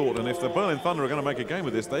and short, and if the Berlin Thunder are going to make a game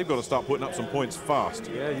of this, they've got to start putting up some points fast.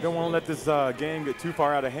 Yeah, you don't want to let this game get too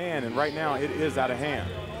far out of hand, and right now it is out of hand.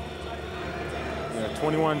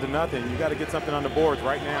 21-0. You got to get something on the boards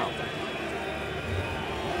right now.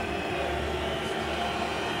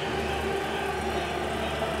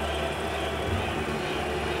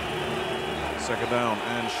 Second down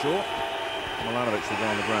and short. Milanovic will go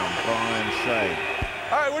on the ground. Brian Shea.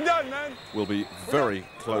 All right, we're done, man. Will be very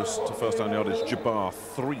close to first down yardage. Jabbar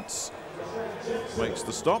Threets makes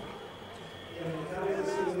the stop.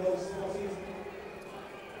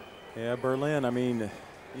 Yeah, Berlin, I mean,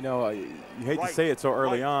 you know, you hate to say it so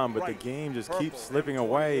early on, but the game just keeps slipping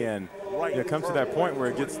away, and it comes to that point where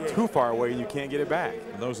it gets too far away and you can't get it back.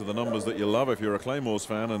 And those are the numbers that you love if you're a Claymores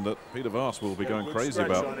fan, and that Peter Vast will be going crazy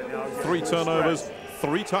about. 3 turnovers,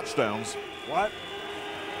 3 touchdowns. What?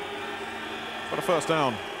 But a first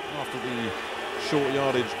down after the short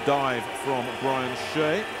yardage dive from Brian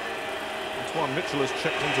Shea. Antoine Mitchell has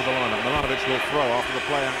checked into the lineup. Milanovic will throw after the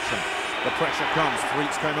play action. The pressure comes.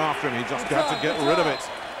 Threets came after him. He just had to get rid of it.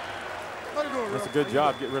 That's a good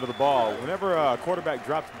job, get rid of the ball. Whenever a quarterback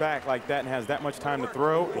drops back like that and has that much time to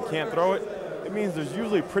throw and can't throw it, it means there's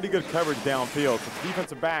usually pretty good coverage downfield. So the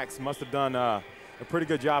defensive backs must have done a pretty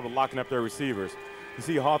good job of locking up their receivers. You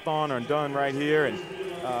see Hawthorne and Dunn right here, and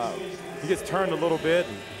he gets turned a little bit,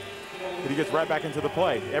 but he gets right back into the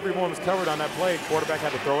play. Everyone was covered on that play. Quarterback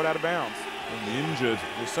had to throw it out of bounds. And the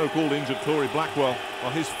so-called injured Torrey Blackwell,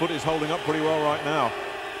 well, his foot is holding up pretty well right now.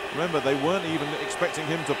 Remember, they weren't even expecting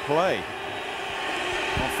him to play.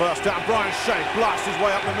 On first down, Brian Shea blasts his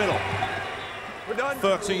way up the middle. We're done.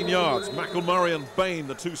 13 yards. McElmurray and Bain,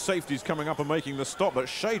 the 2 safeties, coming up and making the stop, but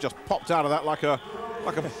Shea just popped out of that like a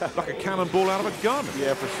cannonball out of a gun.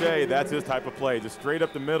 Yeah, for Shea, that's his type of play. Just straight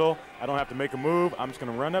up the middle. I don't have to make a move. I'm just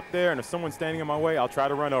going to run up there, and if someone's standing in my way, I'll try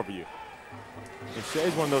to run over you. And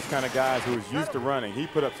Shea's one of those kind of guys who is used to running. He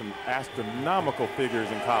put up some astronomical figures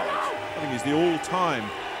in college. I think he's the all-time,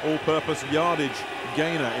 all-purpose yardage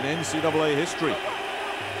gainer in NCAA history.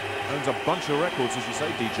 Owns a bunch of records, as you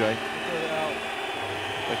say, DJ.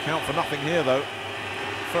 They count for nothing here, though.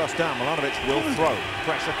 First down, Milanovic will throw.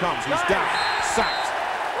 Pressure comes. He's down. Sacked.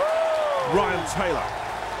 Ryan Taylor.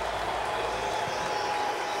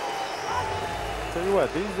 Tell you what,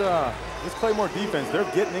 this Claymore defense, they're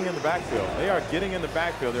getting in the backfield. They are getting in the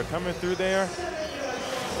backfield. They're coming through there.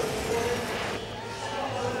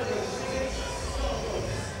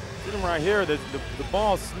 See them right here. The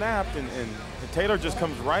ball snapped, and Taylor just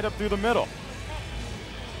comes right up through the middle.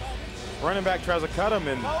 Running back tries to cut him,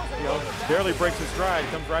 and barely breaks his stride.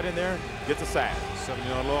 Comes right in there, gets a sack.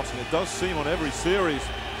 7-yard loss, and it does seem on every series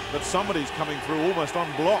that somebody's coming through almost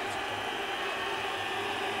unblocked.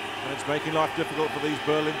 And it's making life difficult for these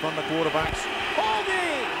Berlin Thunder quarterbacks.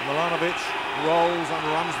 Milanovic rolls and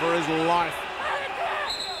runs for his life.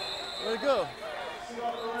 Where'd it go?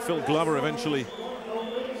 Phil Glover eventually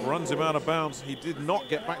runs him out of bounds. He did not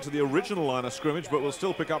get back to the original line of scrimmage, but will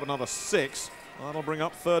still pick up another 6. That'll bring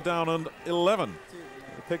up 3rd down and 11.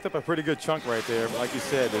 He picked up a pretty good chunk right there, but like you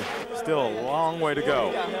said, there's still a long way to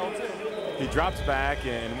go. He drops back,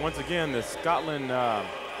 and once again, the Scotland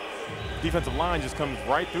defensive line just comes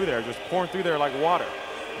right through there, just pouring through there like water.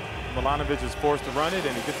 Milanovic is forced to run it,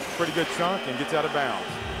 and he gets a pretty good chunk and gets out of bounds.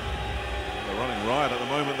 They're running riot at the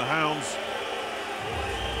moment, the Hounds.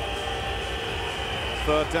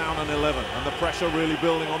 3rd down and 11, and the pressure really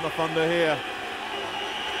building on the Thunder here.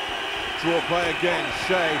 Draw play again,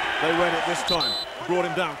 Shea, they read it this time. Brought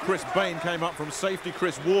him down, Chris Bain came up from safety,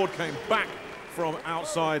 Chris Ward came back from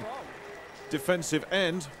outside defensive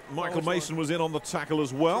end. Michael Mason was in on the tackle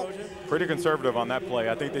as well. Pretty conservative on that play.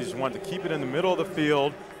 I think they just wanted to keep it in the middle of the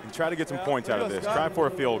field and try to get some points out of this. Try for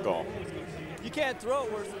a field goal. You can't throw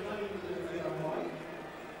it worse than that.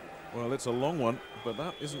 Well, it's a long one, but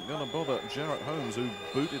that isn't going to bother Jarrett Holmes, who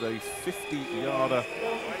booted a 50-yarder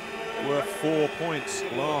worth 4 points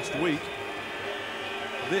last week.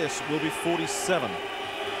 This will be 47.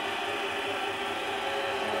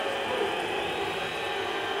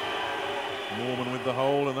 Norman with the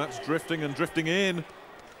hole, and that's drifting and drifting in,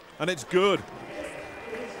 and it's good.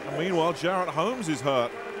 And meanwhile, Jarrett Holmes is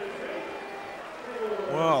hurt.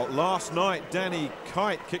 Well, last night, Danny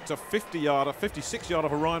Kite kicked a 50-yarder, 56-yarder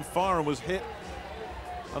for Ryan Fire and was hit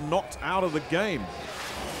and knocked out of the game.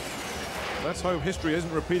 Let's hope history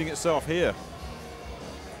isn't repeating itself here.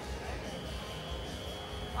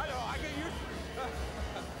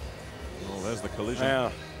 Oh, there's the collision.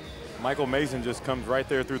 Yeah. Michael Mason just comes right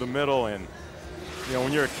there through the middle, and you know,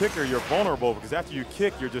 when you're a kicker, you're vulnerable because after you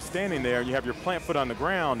kick, you're just standing there and you have your plant foot on the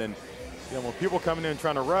ground, and you know, when people coming in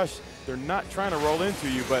trying to rush, they're not trying to roll into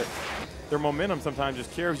you, but their momentum sometimes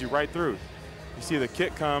just carries you right through. You see the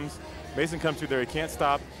kick comes, Mason comes through there, he can't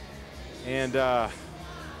stop, and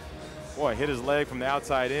boy, hit his leg from the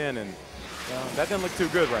outside in, and that didn't look too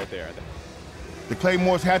good right there. The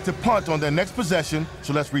Claymores had to punt on their next possession,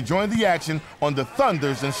 so let's rejoin the action on the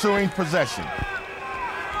Thunder's ensuing possession.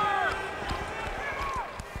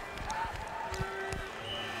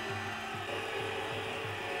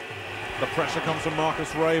 The pressure comes from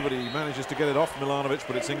Marcus Ray, but he manages to get it off Milanovic,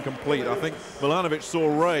 but it's incomplete. I think Milanovic saw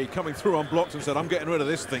Ray coming through unblocked and said, I'm getting rid of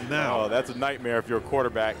this thing now. Oh, that's a nightmare if you're a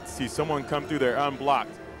quarterback to see someone come through there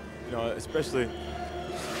unblocked. You know, especially if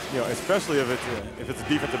it's a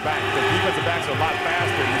defensive back. Because defensive backs are a lot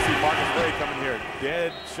faster. You see Marcus Ray coming here,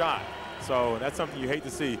 dead shot. So that's something you hate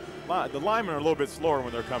to see. The linemen are a little bit slower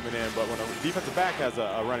when they're coming in, but when a defensive back has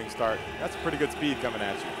a running start, that's pretty good speed coming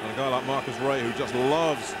at you. And a guy like Marcus Ray, who just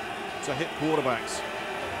loves to hit quarterbacks.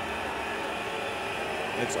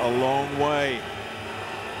 It's a long way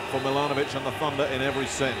for Milanovic and the Thunder in every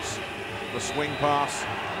sense. The swing pass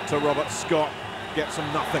to Robert Scott gets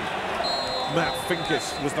him nothing. Matt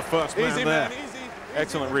Finkes was the first man there. Man, easy.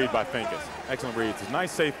 Excellent read by Finkes. Excellent read. It's a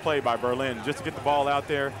nice safe play by Berlin just to get the ball out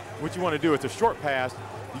there. What you want to do, it's a short pass.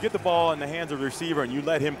 You get the ball in the hands of the receiver and you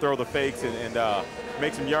let him throw the fakes and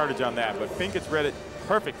make some yardage on that. But Finkes read it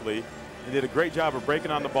perfectly and did a great job of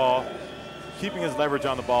breaking on the ball, keeping his leverage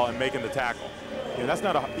on the ball, and making the tackle. And that's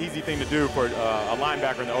not an easy thing to do for a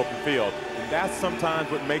linebacker in the open field. And that's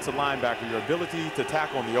sometimes what makes a linebacker, your ability to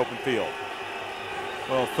tackle in the open field.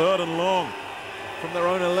 Well, 3rd and long from their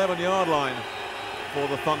own 11-yard line for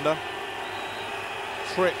the Thunder.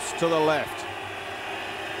 Trips to the left.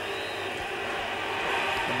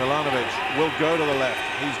 And Milanovic will go to the left.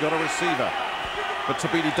 He's got a receiver. But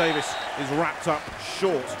Tabidi Davis is wrapped up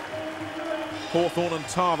short. Hawthorne and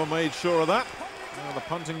Tarver made sure of that. Now the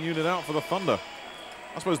punting unit out for the Thunder.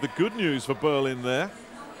 I suppose the good news for Berlin there,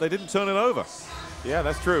 they didn't turn it over. Yeah,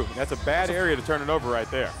 that's true. That's a bad area to turn it over right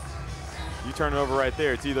there. You turn it over right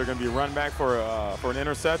there, it's either going to be a run back for an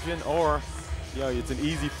interception, or you know, it's an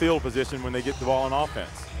easy field position when they get the ball on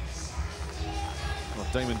offense. Well,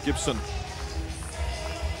 Damon Gibson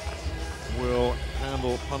will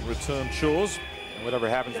handle punt return chores. And whatever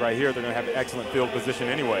happens right here, they're going to have excellent field position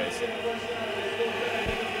anyways.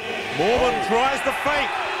 Mormon tries the fake,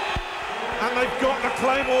 and they've got the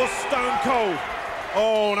Claymores stone cold.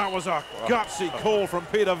 Oh, that was a gutsy call from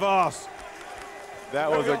Peter Vass. That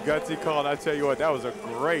was a gutsy call, and I tell you what, that was a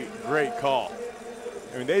great, great call.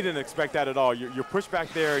 I mean, they didn't expect that at all. You're pushed back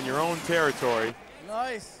there in your own territory.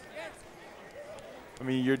 Nice. I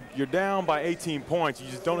mean, you're down by 18 points. You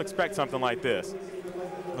just don't expect something like this.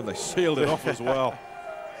 And they sealed it off as well.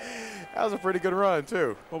 That was a pretty good run,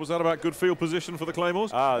 too. What was that about? Good field position for the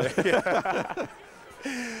Claymores? Yeah.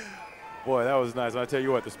 Boy, that was nice. I tell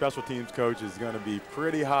you what, the special teams coach is going to be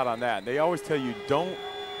pretty hot on that. They always tell you you don't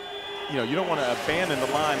want to abandon the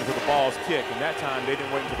line until the ball is kicked, and that time they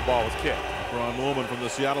didn't wait until the ball was kicked. Brian Moorman from the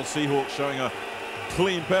Seattle Seahawks showing a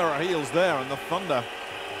clean pair of heels there, and the Thunder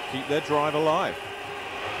keep their drive alive.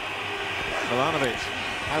 Milanovic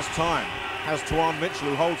has time, has Tuan Mitchell,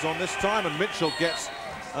 who holds on this time, and Mitchell gets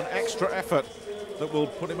an extra effort that will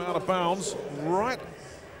put him out of bounds right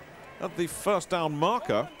at the first down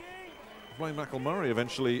marker. Wayne McElmurray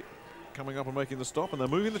eventually coming up and making the stop, and they're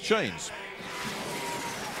moving the chains.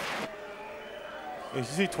 You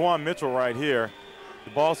see Tuan Mitchell right here.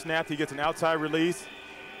 The ball snapped, he gets an outside release,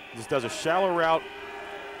 just does a shallow route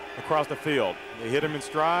across the field. They hit him in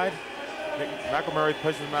stride. McElmurray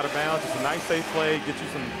pushes him out of bounds. It's a nice safe play, gets you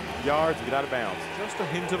some yards to get out of bounds. Just a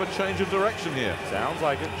hint of a change of direction here. Sounds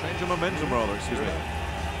like it. Change of momentum, rather, excuse me.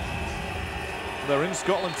 They're in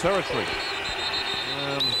Scotland territory.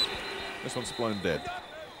 This one's blown dead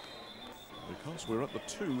because we're at the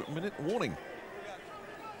 2-minute warning.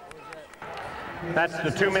 That's the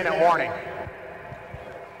 2-minute warning.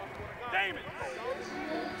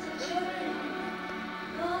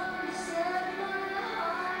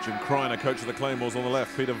 Jim Kreiner, coach of the Claymores, on the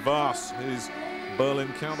left. Peter Vass, his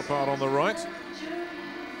Berlin counterpart, on the right.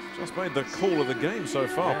 Just made the call of the game so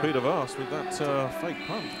far, yeah. Peter Vass, with that fake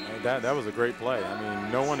punt. That was a great play. I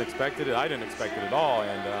mean, no one expected it. I didn't expect it at all,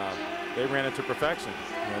 and they ran it to perfection.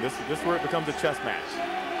 This is where it becomes a chess match.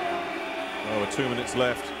 Oh, with 2 minutes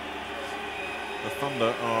left. The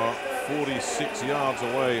Thunder are 46 yards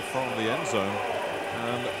away from the end zone,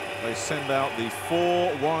 and they send out the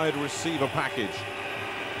 4 wide receiver package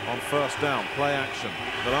on first down. Play action.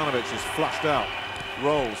 Milanovic is flushed out,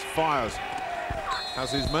 rolls, fires,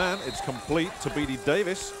 has his man. It's complete to Beatty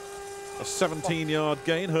Davis. A 17-yard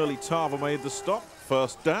gain. Hurley Tarver made the stop.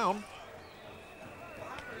 First down.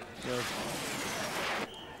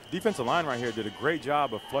 Defensive line right here did a great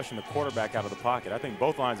job of flushing the quarterback out of the pocket. I think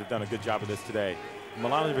both lines have done a good job of this today.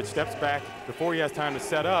 Milanovic steps back before he has time to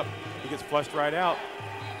set up. He gets flushed right out.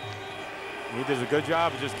 He does a good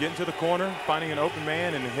job of just getting to the corner, finding an open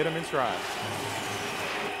man, and hit him in stride.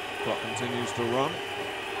 Clock continues to run.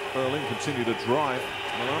 Berlin continue to drive.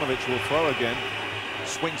 Milanovic will throw again.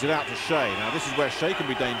 Swings it out to Shea. Now this is where Shea can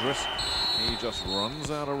be dangerous. He just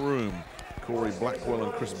runs out of room. Corey Blackwell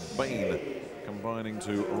and Chris Bain combining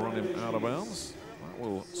to run him out of bounds. That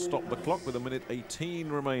will stop the clock with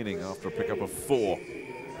 1:18 remaining after a pickup of 4.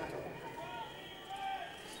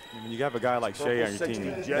 When you have a guy like Shea on your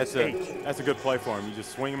team, that's a good play for him. You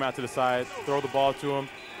just swing him out to the side, throw the ball to him.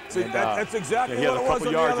 See, and, that's exactly he has what a it was couple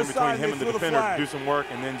on yards the in between him and the defender, do some work,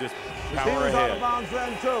 and then just power ahead. Out of bounds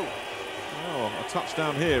then too. Oh, a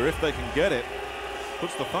touchdown here, if they can get it,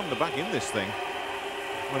 puts the Thunder back in this thing.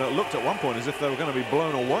 When it looked at one point as if they were going to be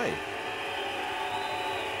blown away.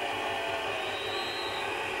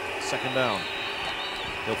 Second down.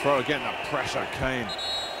 He'll throw again. The pressure came.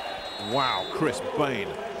 Wow, Chris Bain,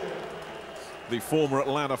 the former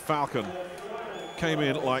Atlanta Falcon, came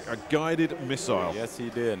in like a guided missile. Yes, he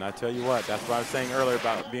did. And I tell you what, that's what I was saying earlier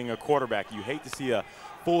about being a quarterback. You hate to see a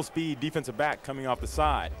full-speed defensive back coming off the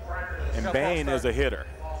side. And Bain is a hitter.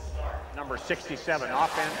 Number 67,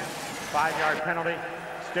 offense, 5-yard penalty,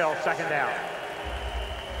 still second down.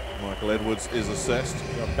 Michael Edwards is assessed.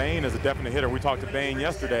 Bain is a definite hitter. We talked to Bain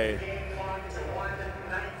yesterday.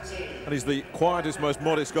 And he's the quietest, most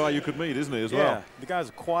modest guy you could meet, isn't he, as well? Yeah, the guy's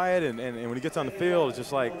quiet, and when he gets on the field, it's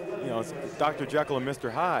just like, it's Dr. Jekyll and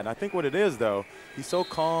Mr. Hyde. And I think what it is, though, he's so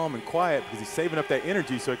calm and quiet because he's saving up that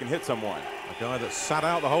energy so he can hit someone. A guy that sat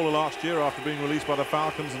out the whole of last year after being released by the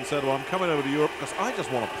Falcons and said, well, I'm coming over to Europe because I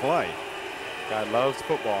just want to play. Guy loves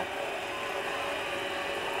football.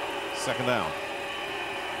 Second down.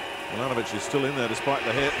 Milanovic is still in there despite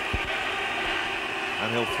the hit.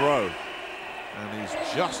 And he'll throw. And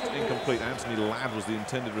he's just incomplete. Anthony Ladd was the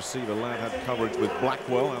intended receiver. Ladd had coverage with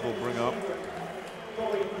Blackwell. That'll bring up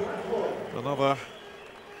another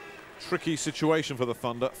tricky situation for the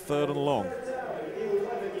Thunder. 3rd and long.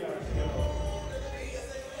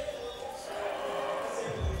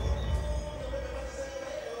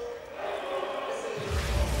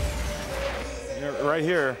 Right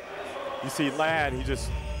here, you see Ladd. He just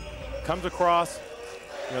comes across.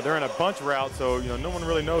 They're in a bunch route, so no one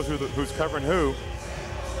really knows who's covering who.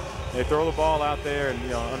 They throw the ball out there, and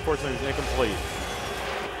unfortunately, it's incomplete.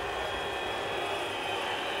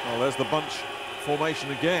 Well, there's the bunch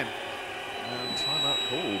formation again, and timeout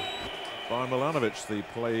called by Milanovic. The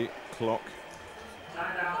play clock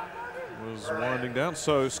was winding down,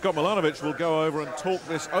 so Scott Milanovic will go over and talk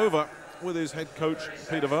this over with his head coach,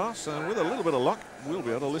 Peter Vass, and with a little bit of luck, we'll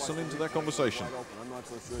be able to listen into their conversation. I'm not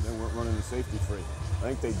so sure they weren't running the safety free.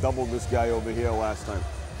 I think they doubled this guy over here last time.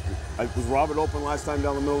 Was Robert open last time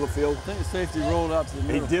down the middle of the field? I think the safety rolled up to the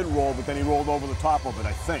middle. He did roll, but then he rolled over the top of it,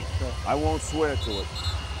 I think. Sure. I won't swear to it.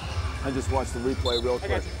 I just watched the replay real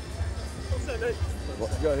quick.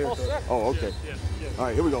 What you got here? Oh, okay. All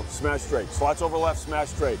right, here we go. Smash straight. Slots over left, smash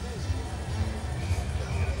straight.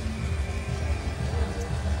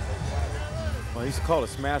 Well, he's called a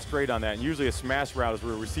smash straight on that. And usually a smash route is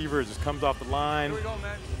where a receiver just comes off the line,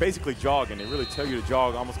 basically jogging. They really tell you to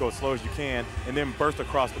jog, almost go as slow as you can, and then burst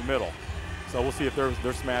across the middle. So we'll see if their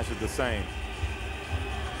smash is the same.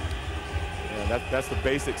 Yeah, that's the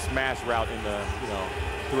basic smash route in the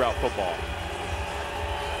throughout football.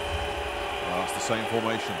 It's the same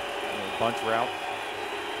formation. Bunch route.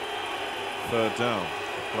 3rd down.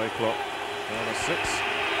 Play clock down to 6.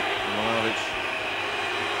 Murrayfield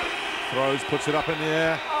throws, puts it up in the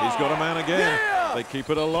air. He's got a man again. Yeah! They keep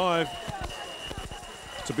it alive.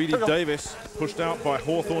 Tabidi Davis pushed out by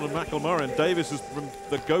Hawthorne and McElmurray, and Davis is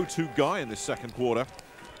the go-to guy in this 2nd quarter.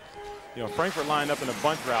 You know, Frankfurt lined up in a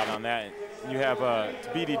bunch route on that. You have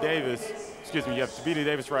Tabidi Davis, you have Tabidi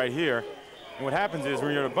Davis right here. And what happens is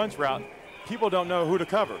when you're in a bunch route, people don't know who to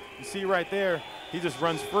cover. You see right there, he just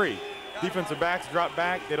runs free. Defensive backs drop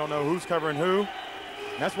back. They don't know who's covering who.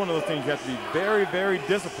 And that's one of those things you have to be very, very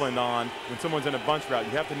disciplined on when someone's in a bunch route.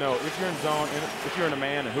 You have to know if you're in zone, if you're in a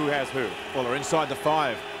man, and who has who. Well, they're inside the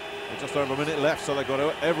 5. There's just over a minute left, so they've got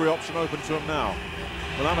every option open to them now.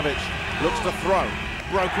 Milanovic looks to throw.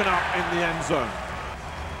 Broken up in the end zone.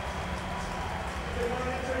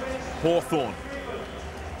 Hawthorne.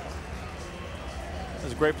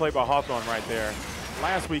 That's a great play by Hawthorne right there.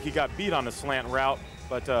 Last week he got beat on the slant route,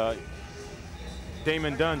 but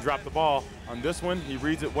Damon Dunn dropped the ball. On this one, he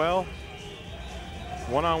reads it well.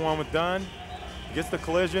 One-on-one with Dunn. Gets the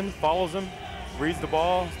collision, follows him, reads the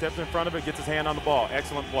ball, steps in front of it, gets his hand on the ball.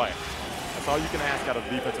 Excellent play. That's all you can ask out of a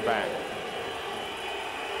defensive back.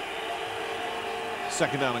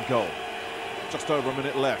 2nd down and goal. Just over a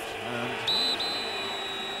minute left. And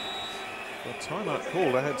the timeout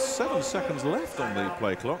called. They had 7 seconds left on the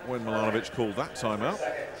play clock when Milanovic called that timeout.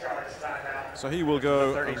 So he will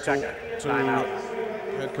go and talk to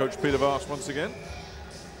head coach Peter Vass once again.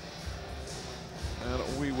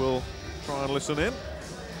 And we will try and listen in.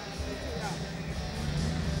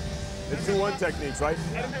 The 2-1 techniques, right?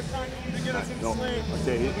 No.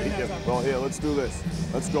 Okay, well, here, let's do this.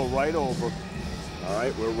 Let's go right over. All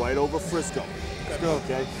right, we're right over Frisco. Let's go.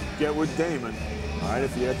 Okay, get with Damon. All right,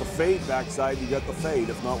 if you're at the fade backside, you get the fade.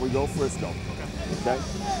 If not, we go Frisco. Okay?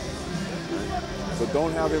 So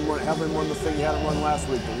don't have him run the thing you had him run last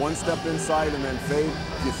week. The 1 step inside and then fade.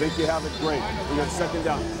 If you think you have it, great. We got 2nd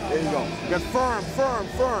down. There you go. You got firm.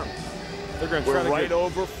 They're going to try to right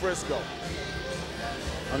over Frisco.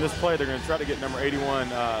 On this play, they're going to try to get number 81,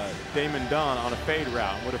 Damon Dunn, on a fade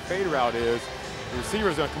route. What a fade route is, the receiver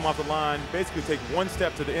is going to come off the line, basically take 1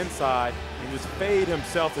 step to the inside, and just fade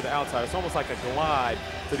himself to the outside. It's almost like a glide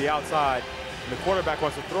to the outside, and the quarterback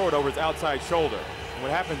wants to throw it over his outside shoulder. And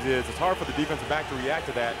what happens is it's hard for the defensive back to react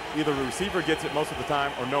to that. Either the receiver gets it most of the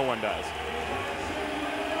time or no one does.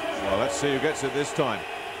 Well, let's see who gets it this time.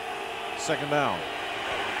 2nd down.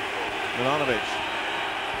 Milanovic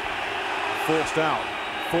forced out,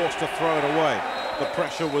 forced to throw it away. The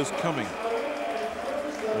pressure was coming.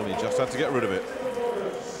 And he just had to get rid of it.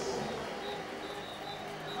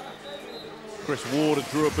 Chris Ward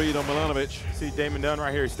drew a bead on Milanovic. See Damon Dunn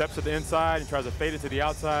right here. He steps to the inside and tries to fade it to the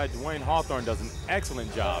outside. Dwayne Hawthorne does an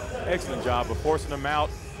excellent job of forcing him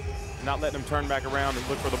out, not letting him turn back around and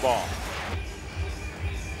look for the ball.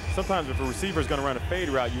 Sometimes if a receiver is going to run a fade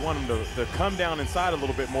route, you want him to come down inside a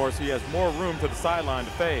little bit more so he has more room to the sideline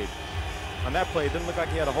to fade. On that play, it didn't look like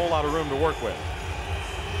he had a whole lot of room to work with.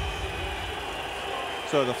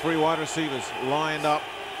 So the 3 wide receivers lined up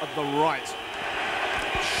at the right.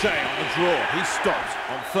 Shea on the draw. He stopped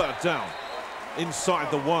on 3rd down. Inside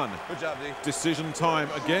the 1. Good job, D. Decision time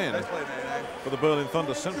again. Nice play, man. For the Berlin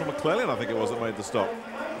Thunder. Central McClellan, I think it was, that made the stop.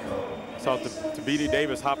 Saw Tabidi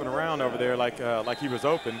Davis hopping around over there like he was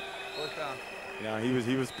open. You know,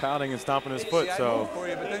 he was pouting and stomping his foot, so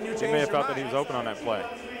he may have felt that he was open on that play.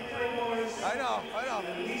 I know.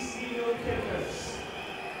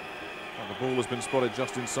 And the ball has been spotted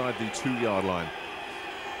just inside the 2-yard line.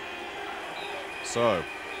 So,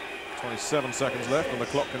 27 seconds left and the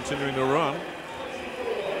clock continuing to run.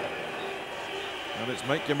 And it's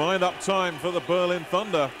make your mind up time for the Berlin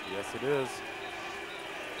Thunder. Yes, it is.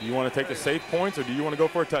 Do you want to take the safe points or do you want to go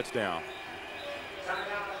for a touchdown?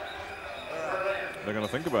 They're going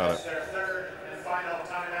to think about it. Their 3rd and final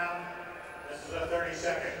timeout.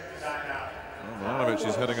 Milanovic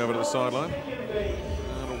is heading over to the sideline.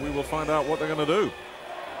 And we will find out what they're going to do.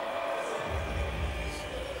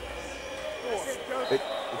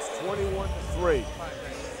 It's 21-3.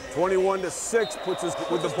 21-6 puts us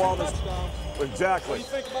with the ball. Exactly. What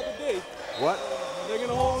do you think about the D? What? They're going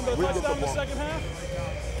to hold them to touchdown in the second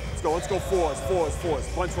half? Let's go fours.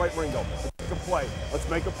 Punch right, Ringo. Let's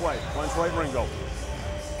make a play. Punch right, Ringo.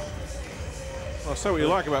 I say what you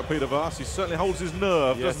like about Peter Vass. He certainly holds his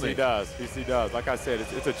nerve, doesn't he? He does. Yes, he does. Like I said,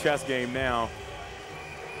 it's a chess game now.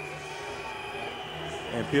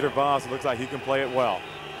 And Peter Vass looks like he can play it well.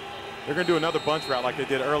 They're going to do another bunch route like they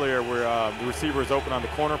did earlier where the receiver is open on the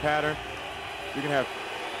corner pattern. You can have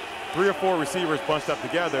 3 or 4 receivers bunched up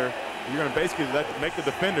together. You're going to basically make the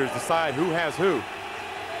defenders decide who has who.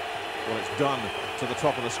 Well, it's done to the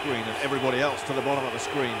top of the screen and everybody else to the bottom of the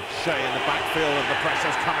screen. Shea in the backfield and the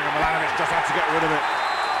pressure's coming and Milanovic just had to get rid of it.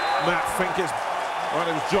 Matt Finkis, well,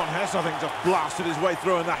 it was John Hess, I think, just blasted his way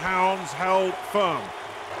through and the Hounds held firm.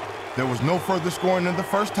 There was no further scoring in the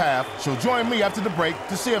first half, so join me after the break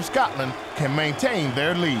to see if Scotland can maintain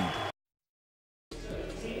their lead.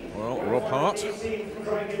 Well, Rob Hart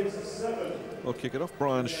will kick it off.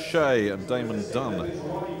 Brian Shea and Damon Dunn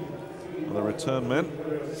are the return men.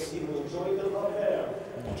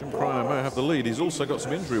 Jim Pryor may have the lead. He's also got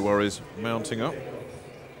some injury worries mounting up.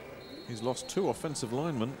 He's lost 2 offensive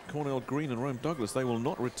linemen, Cornell Green and Rome Douglas. They will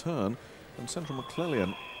not return. And Central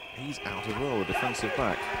McClellan, he's out as well, the defensive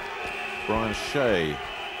back. Brian Shea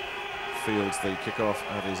fields the kickoff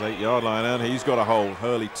at his 8-yard line, and he's got a hole.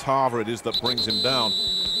 Hurley Tarver it is that brings him down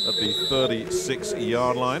at the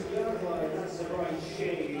 36-yard line.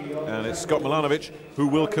 And it's Scott Milanovic who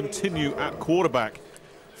will continue at quarterback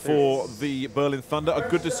for the Berlin Thunder. A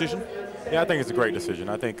good decision? Yeah, I think it's a great decision.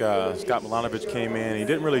 I think Scott Milanovic came in. He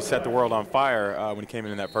didn't really set the world on fire when he came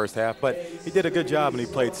in that first half, but he did a good job and he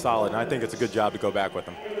played solid, and I think it's a good job to go back with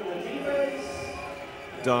him.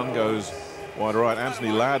 Dunn goes wide right.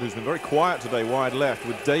 Anthony Ladd, who's been very quiet today, wide left,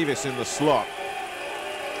 with Davis in the slot.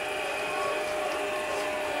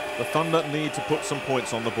 The Thunder need to put some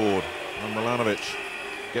points on the board. And Milanovic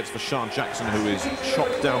gets for Sean Jackson, who is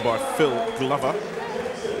chopped down by Phil Glover,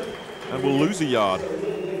 and will lose a yard.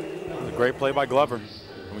 It was a great play by Glover.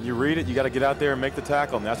 When you read it, you got to get out there and make the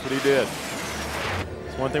tackle, and that's what he did.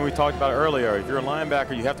 It's one thing we talked about earlier. If you're a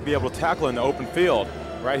linebacker, you have to be able to tackle in the open field.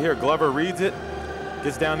 Right here, Glover reads it,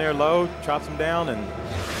 gets down there low, chops him down, and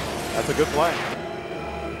that's a good play.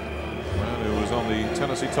 Man who was on the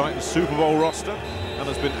Tennessee Titans Super Bowl roster and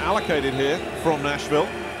has been allocated here from Nashville.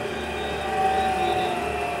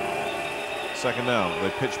 Second down, the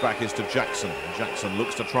pitch back is to Jackson. Jackson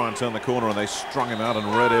looks to try and turn the corner, and they strung him out and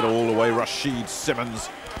read it all the way. Rashid Simmons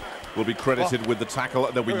will be credited with the tackle.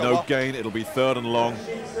 There'll be no gain. It'll be 3rd and long.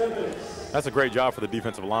 That's a great job for the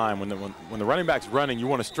defensive line. When the running back's running, you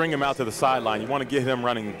want to string him out to the sideline. You want to get him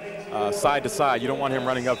running side to side. You don't want him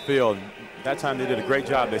running upfield. That time they did a great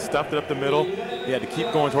job. They stuffed it up the middle. He had to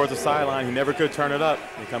keep going towards the sideline. He never could turn it up.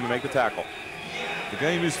 They come and make the tackle. The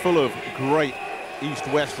game is full of great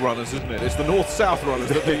east-west runners, isn't it? It's the north-south runners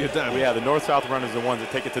that beat you down. Yeah, the north-south runners are the ones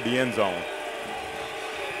that take it to the end zone.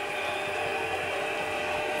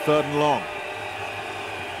 3rd and long.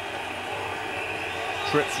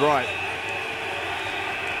 Trips right.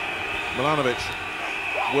 Milanovic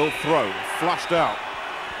will throw, flushed out.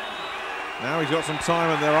 Now he's got some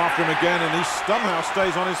time and they're after him again, and he somehow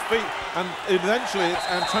stays on his feet, and eventually it's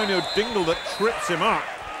Antonio Dingle that trips him up.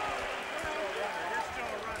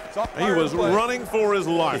 He was running for his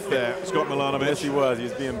life there, Scott Milanovic. Yes, he was. He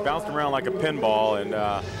was being bounced around like a pinball, and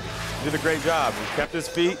did a great job. He kept his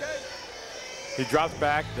feet. He drops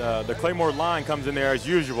back. The Claymore line comes in there as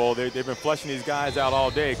usual. They've been flushing these guys out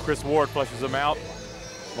all day. Chris Ward flushes them out.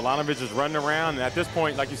 Milanovic is running around, and at this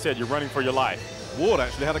point, like you said, you're running for your life. Ward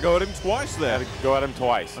actually had to go at him twice there. Had to go at him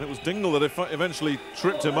twice. And it was Dingle that eventually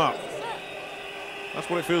tripped him up. That's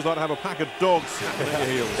what it feels like to have a pack of dogs at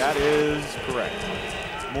your heels. That is correct.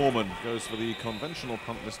 Moorman goes for the conventional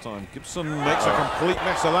punt this time. Gibson makes a complete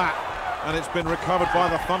mess of that, and it's been recovered by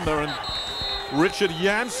the Thunder. And Richard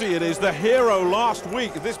Yancey, it is the hero last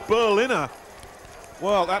week. This Berliner,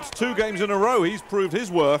 well, that's 2 games in a row. He's proved his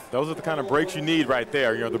worth. Those are the kind of breaks you need right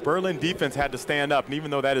there. You know, the Berlin defense had to stand up, and even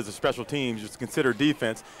though that is a special team, just considered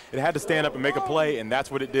defense, it had to stand up and make a play, and that's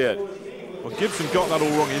what it did. Well, Gibson got that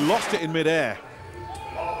all wrong. He lost it in midair.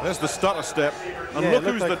 There's the stutter step, and yeah,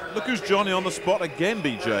 look who's Johnny on the spot again,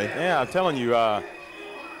 BJ. Yeah, I'm telling you,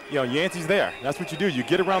 you know, Yancey's there. That's what you do. You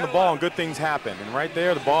get around the ball and good things happen. And right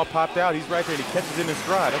there, the ball popped out. He's right there, and he catches it in his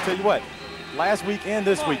stride. I'll tell you what, last week and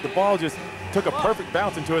this week. The ball just took a perfect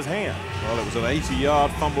bounce into his hand. Well, it was an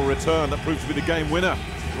 80-yard fumble return that proved to be the game winner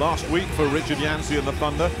last week for Richard Yancey and the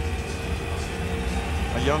Thunder.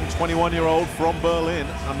 A young 21-year-old from Berlin.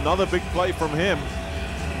 Another big play from him.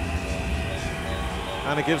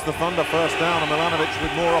 And it gives the Thunder first down, and Milanovic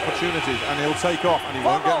with more opportunities, and he'll take off, and he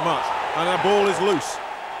won't get much. And that ball is loose.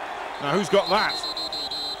 Now, who's got that?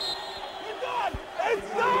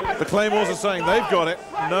 The Claymores are saying they've got it.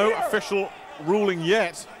 No official ruling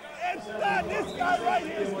yet.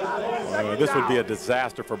 This would be a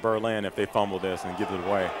disaster for Berlin if they fumble this and give it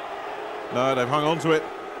away. No, they've hung on to it.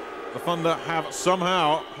 The Thunder have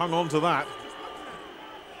somehow hung on to that.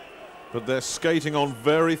 But they're skating on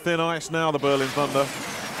very thin ice now, the Berlin Thunder.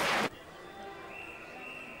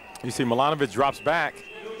 You see Milanovic drops back.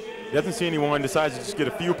 He doesn't see anyone, decides to just get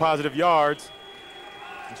a few positive yards.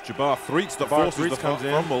 It's Jabbar Threets that forces the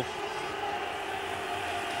fumble.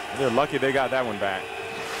 They're lucky they got that one back.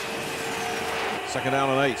 Second down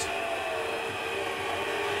and 8.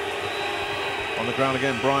 On the ground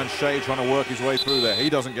again, Brian Shea trying to work his way through there. He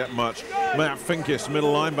doesn't get much. Matt Finkis,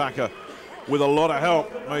 middle linebacker, with a lot of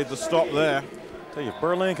help, made the stop there. Tell you, if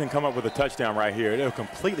Berlin can come up with a touchdown right here, it'll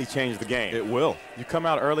completely change the game. It will. You come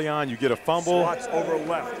out early on, you get a fumble, over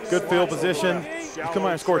left. Good field position. You come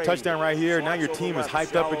out and score a touchdown right here. Now your team is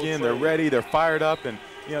hyped up again. They're ready. They're fired up, and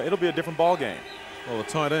you know it'll be a different ball game. Well, the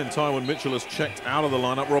tight end Tywin Mitchell has checked out of the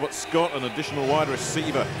lineup. Robert Scott, an additional wide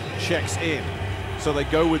receiver, checks in. So they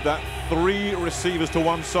go with that 3 receivers to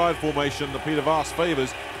one side formation that Peter Vass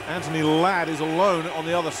favors. Anthony Ladd is alone on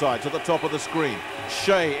the other side to the top of the screen.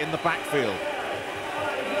 Shea in the backfield.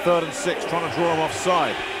 3rd and 6, trying to draw him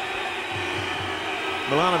offside.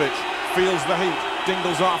 Milanovic feels the heat,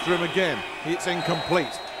 dingles after him again. It's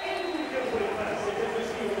incomplete.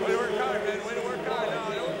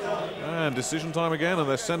 And decision time again, and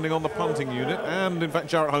they're sending on the punting unit. And in fact,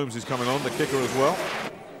 Jarrett Holmes is coming on, the kicker as well.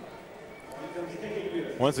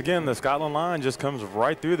 Once again, the Scotland line just comes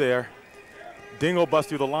right through there. Dingle busts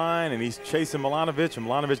through the line, and he's chasing Milanovic, and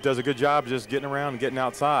Milanovic does a good job just getting around and getting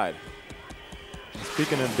outside.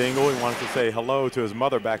 Speaking of Dingle, he wanted to say hello to his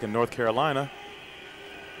mother back in North Carolina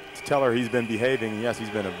to tell her he's been behaving. Yes, he's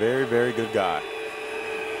been a very, very good guy.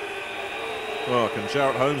 Well, can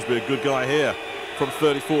Jarrett Holmes be a good guy here from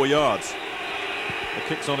 34 yards? The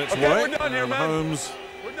kick's on its way, we're done here, and man. Holmes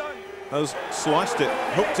has sliced it,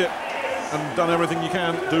 hooked it, and done everything you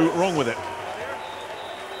can do wrong with it.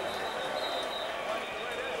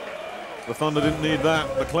 The Thunder didn't need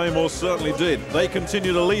that. The Claymores certainly did. They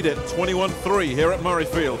continue to lead it 21-3 here at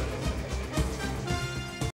Murrayfield.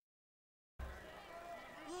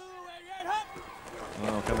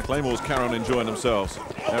 Well, can the Claymores carry on enjoying themselves?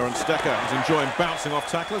 Aaron Stecker is enjoying bouncing off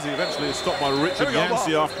tacklers. He eventually is stopped by Richard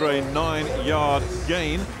Yancey after a 9-yard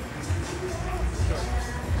gain.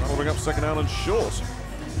 That'll bring up second down and short.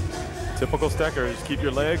 Typical Stecker, just keep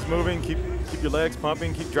your legs moving, keep your legs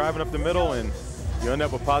pumping, keep driving up the middle, and you end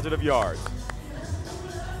up with positive yards.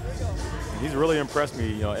 And he's really impressed me,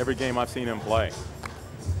 you know, every game I've seen him play.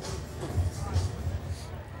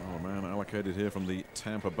 Oh man, allocated here from the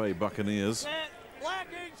Tampa Bay Buccaneers.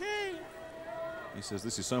 He says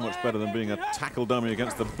this is so much better than being a tackle dummy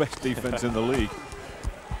against the best defense in the league.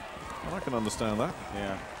 Well, I can understand that.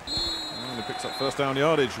 Yeah. And he picks up first down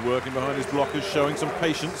yardage, working behind his blockers, showing some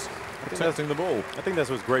patience, protecting the ball. I think that's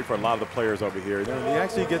what's great for a lot of the players over here. They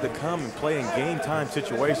actually get to come and play in game-time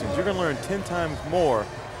situations. You're going to learn 10 times more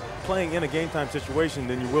playing in a game-time situation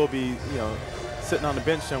than you will be, you know, sitting on the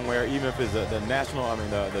bench somewhere, even if it's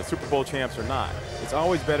the Super Bowl champs or not. It's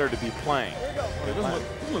always better to be playing. Well, he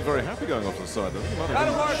doesn't look very happy going off to the side. He might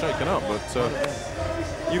have been shaken up,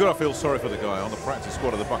 but you got to feel sorry for the guy on the practice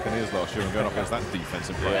squad of the Buccaneers last year and going up against that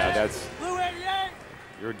defensive practice. Yeah, that's.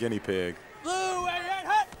 You're a guinea pig.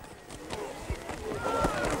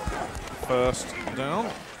 First down.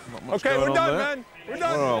 Not much Okay, going we're on done, there. man. We're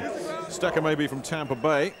done. Well, Stecker may be from Tampa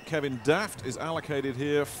Bay. Kevin Daft is allocated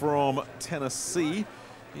here from Tennessee.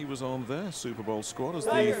 He was on their Super Bowl squad as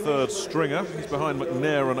the 3rd stringer. He's behind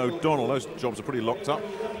McNair and O'Donnell. Those jobs are pretty locked up.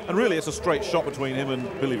 And really, it's a straight shot between him and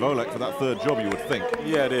Billy Volek for that 3rd job, you would think.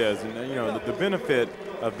 Yeah, it is. And, you know, the benefit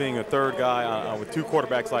of being a 3rd guy with 2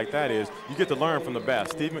 quarterbacks like that is you get to learn from the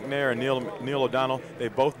best. Steve McNair and Neil O'Donnell,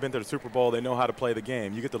 they've both been to the Super Bowl. They know how to play the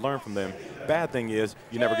game. You get to learn from them. Bad thing is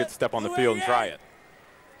you never get to step on the field and try it.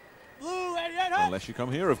 Unless you come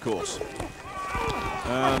here, of course.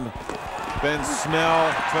 And Ben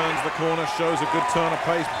Snell turns the corner, shows a good turn of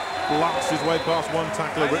pace, blasts his way past one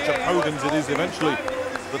tackler. Richard Hogan's it is eventually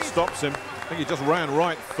that stops him. I think he just ran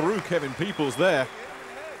right through Kevin Peoples there.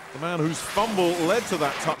 The man whose fumble led to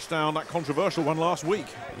that touchdown, that controversial one last week.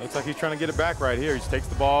 Looks like he's trying to get it back right here. He just takes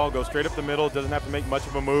the ball, goes straight up the middle, doesn't have to make much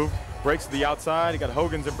of a move, breaks to the outside. He got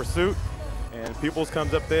Hogan's in pursuit, and Peoples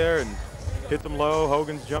comes up there and hits him low.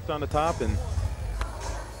 Hogan's jumped on the top, and,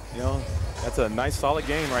 you know, that's a nice, solid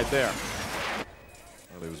game right there.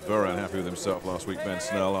 Well, he was very unhappy with himself last week, Ben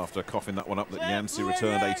Snell, after coughing that one up that Yancey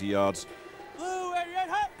returned 80 yards.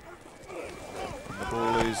 The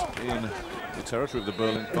ball is in the territory of the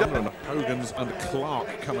Berlin Thunder, and Hogan's and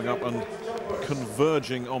Clark coming up and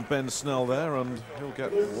converging on Ben Snell there, and he'll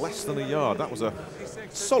get less than a yard. That was a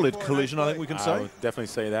solid collision, I think we can say. I would definitely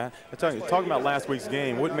say that. Talking about last week's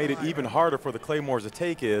game, what made it even harder for the Claymores to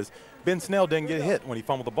take is Ben Snell didn't get hit when he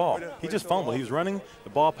fumbled the ball. He just fumbled. He was running, the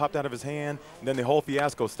ball popped out of his hand, and then the whole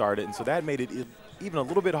fiasco started, and so that made it even a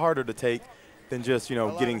little bit harder to take than just, you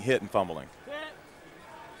know, getting hit and fumbling.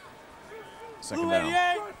 Second down.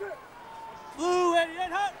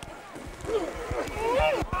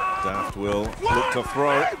 Daft will look to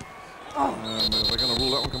throw. And they're going to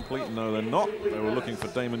rule that one complete. No, they're not. They were looking for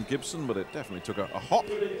Damon Gibson, but it definitely took a hop.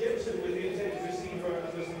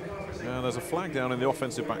 And there's a flag down in the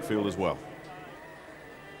offensive backfield as well.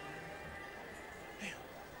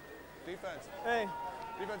 Defense. Hey.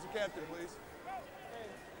 Defensive captain, please.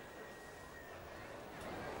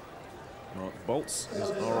 Mark Bolts is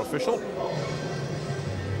our official.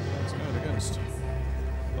 It's going against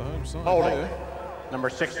the home side. Holding. Here. Number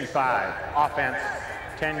 65. Offense.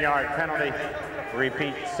 10-yard penalty.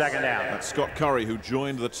 Repeat, second down. That's Scott Curry, who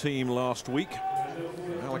joined the team last week.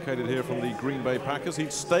 Allocated here from the Green Bay Packers.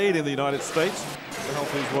 He'd stayed in the United States to help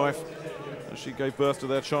his wife as she gave birth to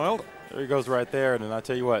their child. There he goes right there, and I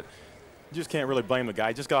tell you what, you just can't really blame the guy.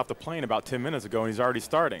 He just got off the plane about 10 minutes ago, and he's already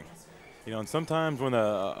starting. You know, and sometimes when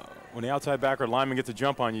the outside backer lineman gets a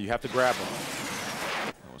jump on you, you have to grab him.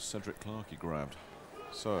 That was Cedric Clark he grabbed.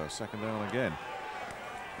 So, second down again.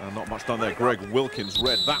 Not much done there. Greg Wilkins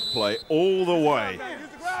read that play all the way.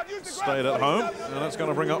 Stayed at home, and that's going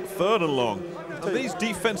to bring up third and long. And these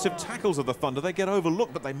defensive tackles of the Thunder, they get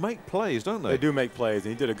overlooked, but they make plays, don't they? They do make plays,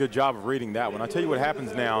 and he did a good job of reading that one. I'll tell you what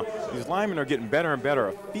happens now. These linemen are getting better and better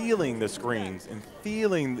at feeling the screens and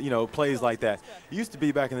feeling, you know, plays like that. It used to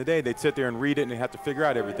be back in the day, they'd sit there and read it and they'd have to figure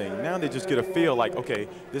out everything. Now they just get a feel like, okay,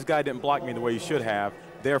 this guy didn't block me the way he should have,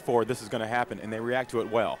 therefore this is going to happen, and they react to it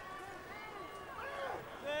well.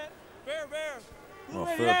 Well,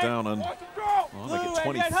 third down, and they get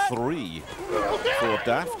 23 for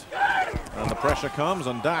Daft. And the pressure comes,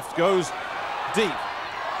 and Daft goes deep.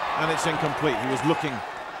 And it's incomplete. He was looking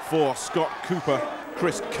for Scott Cooper.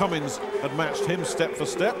 Chris Cummins had matched him step for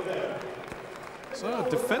step. So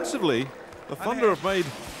defensively, the Thunder have made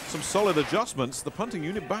some solid adjustments. The punting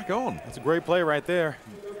unit back on. That's a great play right there.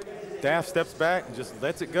 Daft steps back and just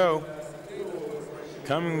lets it go.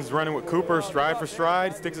 Cummings running with Cooper, stride for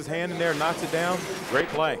stride, sticks his hand in there, knocks it down. Great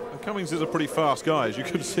play. And Cummings is a pretty fast guy, as you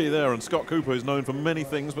can see there, and Scott Cooper is known for many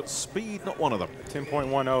things, but speed, not one of them.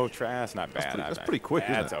 10.10, that's not bad. That's pretty quick,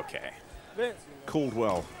 isn't it? That's okay.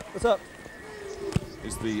 Caldwell. What's up?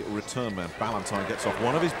 Is the return man. Ballantyne gets off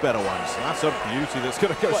one of his better ones. That's a beauty that's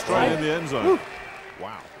going to go straight in the end zone. Woo.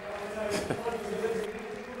 Wow.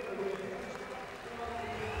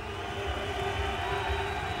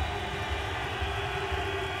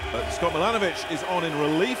 Scott Milanovic is on in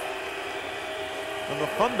relief, and the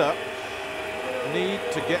Thunder need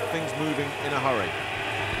to get things moving in a hurry.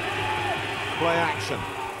 Play action.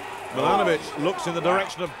 Milanovic looks in the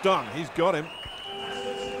direction of Dunn. He's got him.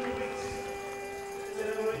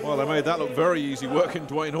 Well, they made that look very easy, working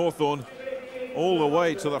Dwayne Hawthorne all the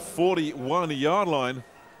way to the 41-yard line.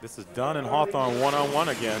 This is Dunn and Hawthorne one-on-one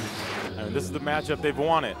again, and this is the matchup they've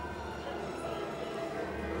wanted.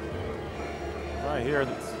 Right here,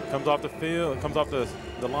 comes off the field, comes off the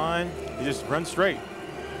line, he just runs straight.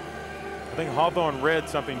 I think Hawthorne read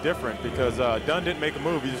something different because Dunn didn't make a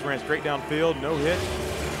move. He just ran straight downfield, no hit.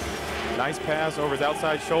 Nice pass over his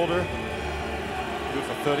outside shoulder. Good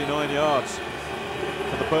for 39 yards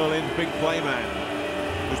for the Berlin big play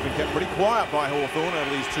man, who's been kept pretty quiet by Hawthorne over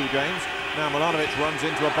these two games. Now Milanovic runs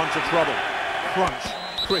into a bunch of trouble.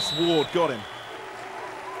 Crunch. Chris Ward got him.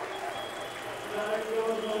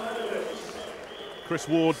 Chris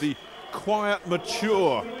Ward, the quiet,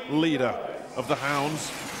 mature leader of the Hounds.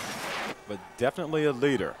 But definitely a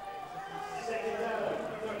leader.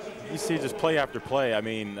 You see just play after play. I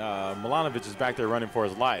mean, Milanovic is back there running for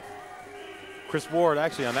his life. Chris Ward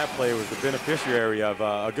actually on that play was the beneficiary of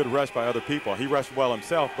a good rush by other people. He rushed well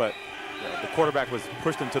himself, but the quarterback was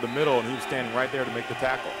pushed into the middle and he was standing right there to make the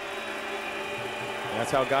tackle. And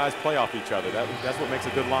that's how guys play off each other. That's what makes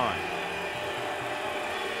a good line.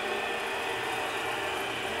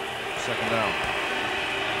 Second down.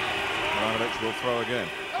 Milanovic will throw again.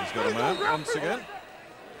 He's got a man once again.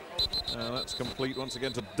 That's complete once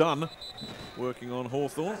again to Dunn, working on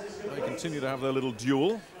Hawthorne. They continue to have their little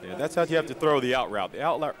duel. Yeah, that's how you have to throw the out route. The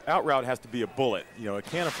out route has to be a bullet. You know, it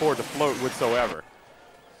can't afford to float whatsoever.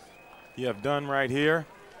 You have Dunn right here.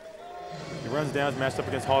 He runs down, he's matched up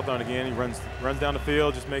against Hawthorne again. He runs down the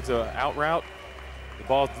field, just makes an out route. The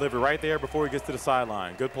ball's delivered right there before he gets to the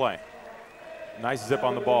sideline. Good play. Nice zip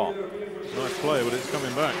on the ball. Nice play, but it's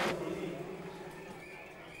coming back.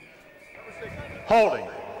 Holding.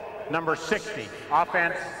 Number 60,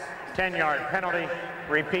 offense, 10-yard penalty,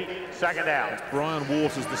 repeat, second down. Brian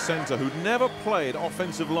Waters, the center, who'd never played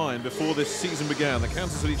offensive line before this season began. The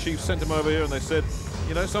Kansas City Chiefs sent him over here and they said,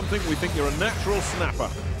 you know something, we think you're a natural snapper.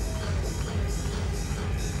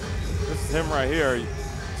 This is him right here. You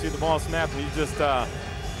see the ball snapped and he just,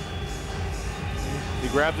 he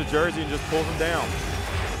grabs the jersey and just pulls him down.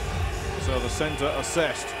 So the center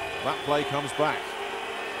assessed. That play comes back.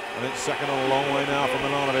 And it's second and a long way now for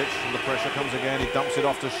Milanovic. And the pressure comes again. He dumps it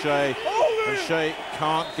off to Shea. And Shea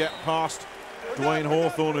can't get past Dwayne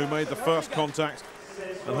Hawthorne, who made the first contact.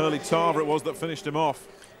 And Hurley Tarver it was that finished him off.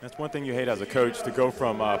 That's one thing you hate as a coach, to go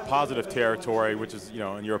from positive territory, which is, you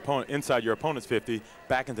know, in your opponent, inside your opponent's 50,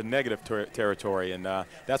 back into negative territory. And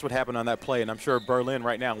that's what happened on that play. And I'm sure Berlin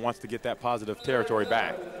right now wants to get that positive territory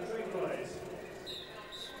back.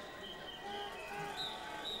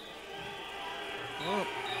 Well,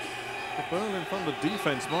 the Berlin Thunder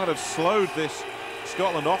defense might have slowed this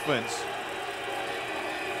Scotland offense.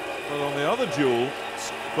 But on the other duel,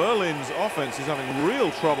 Berlin's offense is having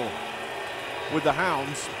real trouble with the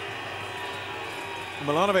Hounds.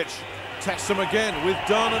 Milanovic tests them again with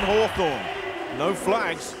Dunn and Hawthorne. No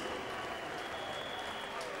flags.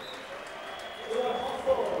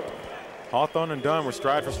 Hawthorne and Dunn were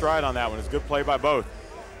stride for stride on that one. It's a good play by both.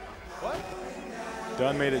 What?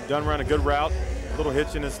 Dunn ran a good route, a little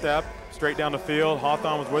hitch in his step, straight down the field.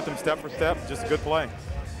 Hawthorne was with him step for step. Just a good play.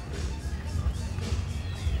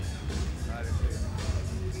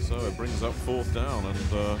 So it brings up fourth down, and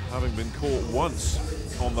having been caught once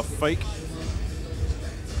on the fake,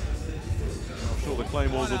 I'm sure the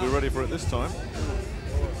Claymores will be ready for it this time.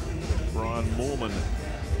 Brian Moorman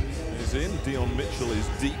is in. Dion Mitchell is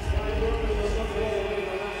deep. And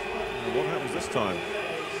what happens this time?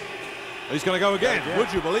 He's going to go again.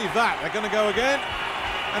 Would you believe that? They're going to go again.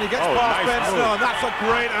 And he gets past Ben Snell, and that's a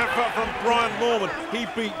great effort from Brian Moorman. He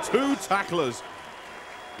beat two tacklers.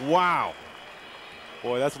 Wow.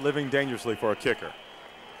 Boy, that's living dangerously for a kicker.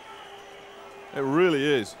 It really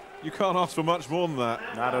is. You can't ask for much more than that.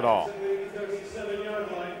 Not at all.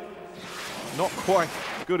 Not quite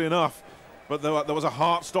good enough, but there was a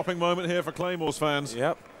heart-stopping moment here for Claymores fans.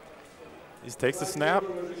 Yep. He takes the snap,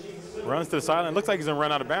 runs to the sideline. Looks like he's going to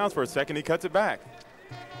run out of bounds for a second. He cuts it back.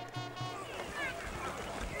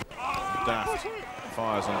 Daft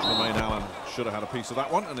fires on Tremaine Allen. Should have had a piece of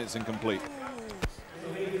that one, and it's incomplete.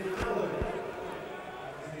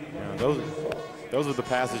 Yeah, those are the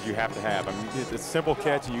passes you have to have. I mean, it's a simple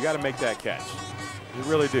catch, and you got to make that catch. You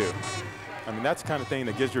really do. I mean, that's the kind of thing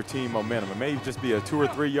that gives your team momentum. It may just be a 2 or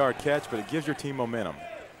 3 yard catch, but it gives your team momentum.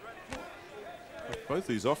 Both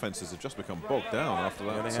these offenses have just become bogged down after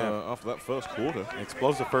that, after that first quarter.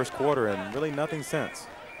 Explosive first quarter, and really nothing since.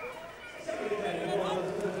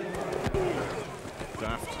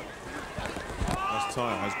 Daft has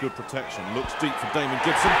time, has good protection, looks deep for Damon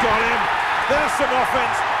Gibson, got him! There's some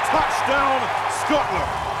offense, touchdown Scotland!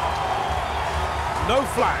 No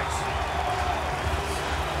flags.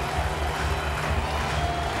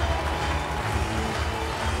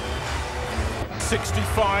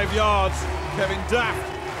 "65 yards, Kevin Daft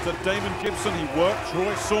to Damon Gibson. He worked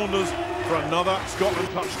Troy Saunders for another Scotland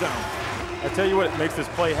touchdown. I tell you what, it makes this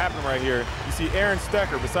play happen right here. You see Aaron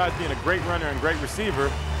Stecker, besides being a great runner and great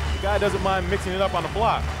receiver, the guy doesn't mind mixing it up on the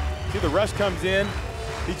block. See, the rush comes in,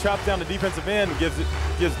 he chops down the defensive end and gives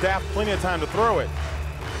Daft plenty of time to throw it.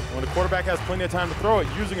 When the quarterback has plenty of time to throw it,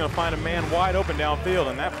 you're usually going to find a man wide open downfield.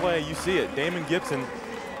 And that play, you see it. Damon Gibson,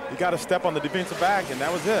 he got a step on the defensive back, and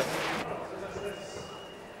that was it.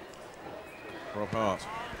 Rob Hart.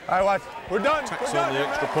 All right, watch. We're done. Tacks on the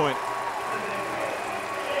extra point.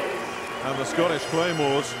 And the Scottish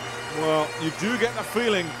Claymores, well, you do get the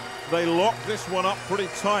feeling they locked this one up pretty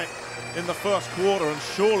tight in the first quarter, and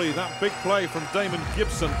surely that big play from Damon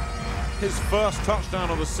Gibson, his first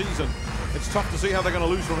touchdown of the season, it's tough to see how they're going to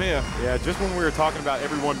lose from here. Yeah, just when we were talking about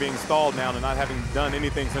everyone being stalled now and not having done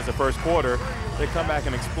anything since the first quarter, they come back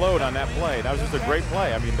and explode on that play. That was just a great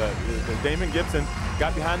play. I mean, the Damon Gibson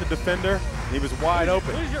got behind the defender, and he was wide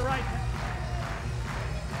open. Lose your right.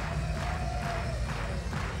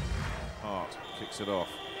 kicks it off.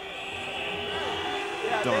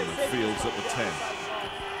 Dunn fields at the 10.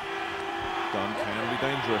 Dunn can be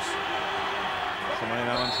dangerous. Tremaine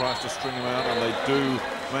Allen tries to string him out, and they do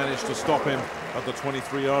manage to stop him at the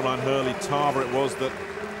 23-yard line. Hurley Tarver it was that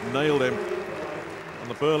nailed him. And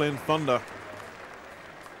the Berlin Thunder,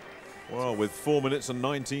 well, with 4 minutes and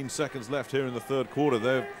 19 seconds left here in the third quarter,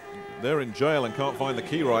 they're in jail and can't find the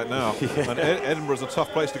key right now. Yeah. And Edinburgh's a tough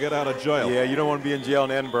place to get out of jail. Yeah, you don't want to be in jail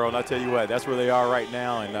in Edinburgh, and I tell you what, that's where they are right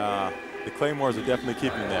now, and the Claymores are definitely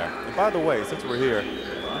keeping them there. And by the way, since we're here,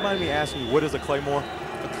 you mind me asking you, what is a Claymore?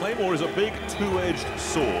 A Claymore is a big two-edged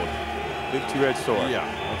sword. Big two-edged sword? Yeah.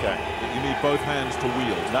 Okay. You need both hands to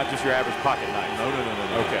wield. Not just your average pocket knife? No.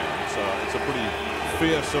 Okay. It's a pretty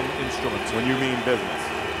fearsome instrument. When you mean business.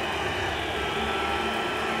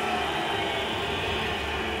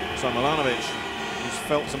 So Milanovic, who's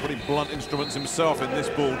felt some pretty blunt instruments himself in this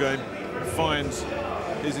ball game, finds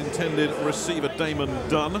his intended receiver, Damon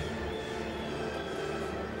Dunn.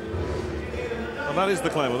 And that is the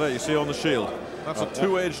Claymore there, you see on the shield. That's a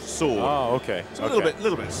two-edged sword. Oh, okay. It's a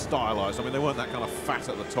little bit stylized. I mean, they weren't that kind of fat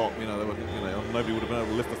at the top. You know, they were, nobody would have been able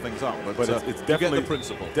to lift the things up. But it's definitely, you get the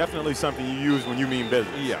principle. Definitely something you use when you mean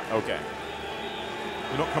business. Yeah. Okay.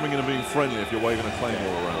 You're not coming in and being friendly if you're waving a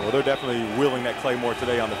Claymore around. Well, they're definitely wielding that Claymore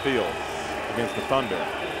today on the field against the Thunder.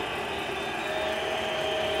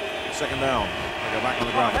 Second down. They go back on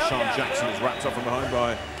the ground. Sean Jackson is wrapped up from behind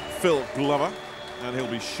by Phil Glover, and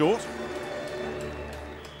he'll be short.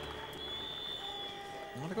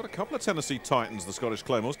 Well, they've got a couple of Tennessee Titans, the Scottish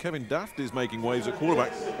Claymores. Kevin Daft is making waves at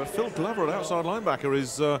quarterback, but Phil Glover at outside linebacker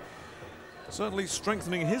is certainly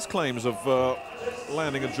strengthening his claims of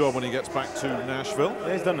landing a job when he gets back to Nashville.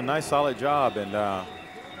 Yeah, he's done a nice, solid job, and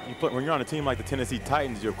when you're on a team like the Tennessee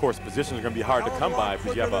Titans, of course, positions are going to be hard to come by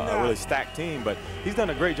because you have a really stacked team, but he's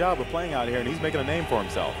done a great job of playing out here, and he's making a name for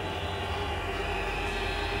himself.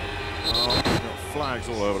 Oh, got flags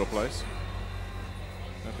all over the place.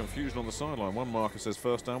 No confusion on the sideline. One marker says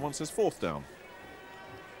first down, one says fourth down.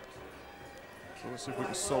 So let's see if we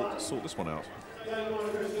can sort this one out.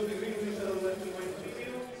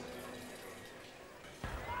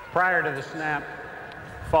 Prior to the snap,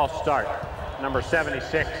 false start. Number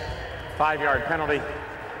 76, 5-yard penalty.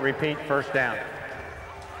 Repeat, first down.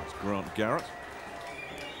 That's Grant Garrett.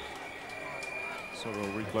 So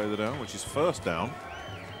they'll replay the down, which is first down.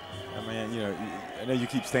 I mean, I know you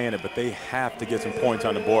keep saying it, but they have to get some points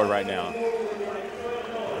on the board right now.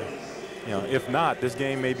 If not, this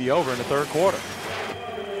game may be over in the third quarter.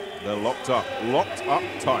 They're locked up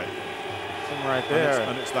tight. Right there.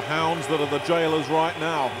 And it's the Hounds that are the jailers right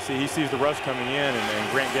now. See, he sees the rush coming in,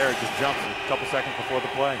 and Grant Garrett just jumps a couple seconds before the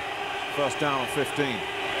play. First down on 15.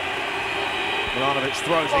 Milanovic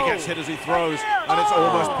throws. He gets hit as he throws, and it's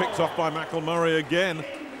almost picked off by McElmurray again.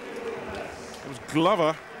 It was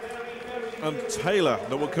Glover and Taylor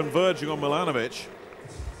that were converging on Milanovic.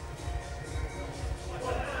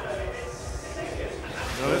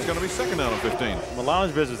 No, it's going to be second down on 15.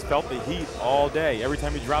 Milanovic has felt the heat all day. Every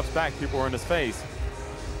time he drops back, people are in his face.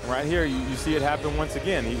 And right here, you see it happen once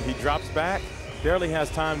again. He drops back, barely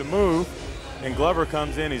has time to move, and Glover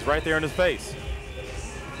comes in. He's right there in his face.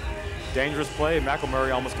 Dangerous play.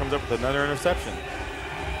 McElmurray almost comes up with another interception.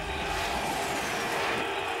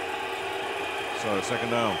 So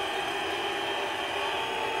second down.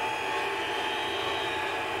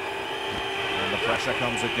 And the pressure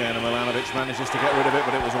comes again, and Milanovic manages to get rid of it,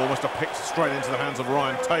 but it was almost a pick straight into the hands of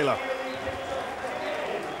Ryan Taylor.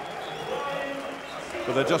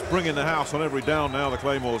 But they're just bringing the house on every down now, the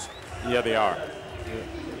Claymores. Yeah, they are.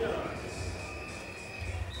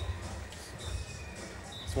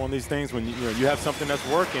 It's one of these things when you have something that's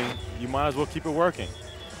working, you might as well keep it working.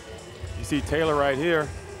 You see Taylor right here.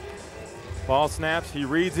 Ball snaps, he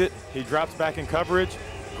reads it, he drops back in coverage.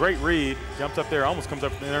 Great read, jumps up there, almost comes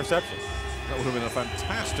up with an interception. That would have been a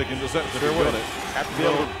fantastic interception. Sure would. Have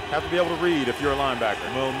to be able to read if you're a linebacker.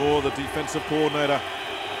 Mel Moore, the defensive coordinator,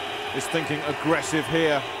 is thinking aggressive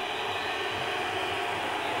here.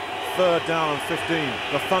 Third down and 15.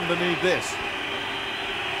 The Thunder need this.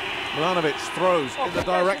 Milanovic throws in the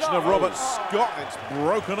direction of Robert Scott. It's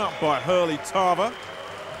broken up by Hurley Tarver.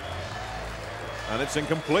 And it's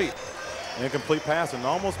incomplete. Incomplete pass and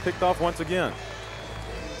almost picked off once again.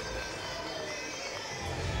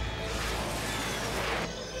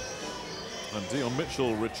 And Dion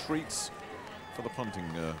Mitchell retreats for the punting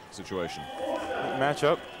situation.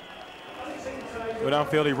 Matchup. Go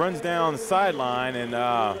downfield, he runs down the sideline, and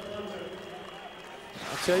I'll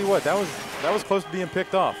tell you what, that was close to being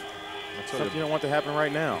picked off. Something you don't want to happen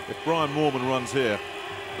right now. If Brian Moorman runs here,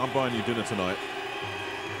 I'm buying you dinner tonight.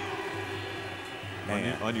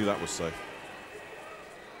 I knew that was safe.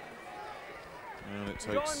 And it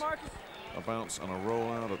takes a bounce and a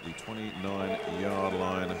roll out at the 29-yard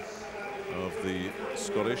line of the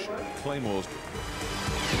Scottish Claymores.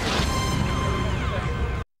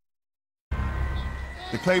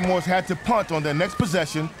 The Claymores had to punt on their next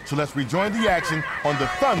possession, so let's rejoin the action on the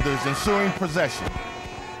Thunder's ensuing possession.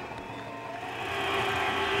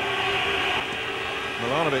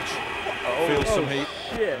 Milanovic feels some heat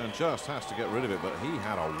and just has to get rid of it, but he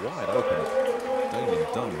had a wide open Damien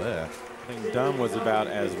Dunn there. I think Dunn was about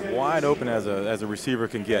as wide open as a receiver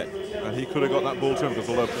can get. And he could have got that ball to him, because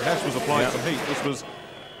although Hess was applying some heat, this was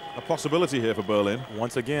a possibility here for Berlin.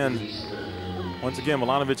 Once again,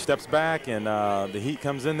 Milanovic steps back, and the heat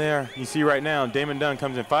comes in there. You see right now, Damon Dunn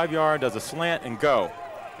comes in 5 yard, does a slant and go.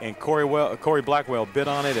 And Corey Blackwell bit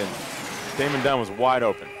on it, and Damon Dunn was wide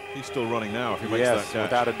open. He's still running now if he makes that catch. Yes,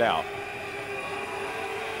 without a doubt.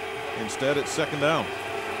 Instead, it's second down.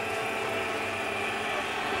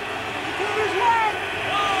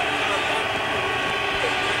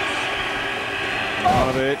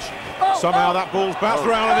 Milanovic. Somehow that ball's bounced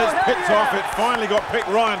around and it's picked off. It finally got picked.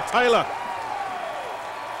 Ryan Taylor.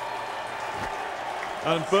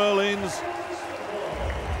 And Berlin's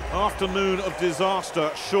afternoon of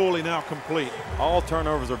disaster surely now complete. All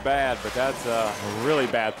turnovers are bad, but that's a really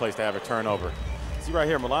bad place to have a turnover. See right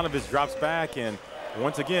here, Milanovic drops back, and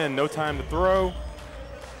once again, no time to throw.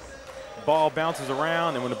 Ball bounces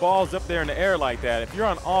around, and when the ball's up there in the air like that, if you're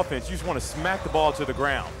on offense, you just want to smack the ball to the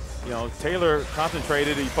ground. You know, Taylor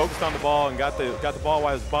concentrated, he focused on the ball and got the ball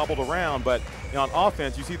while it was bobbled around, but you know, on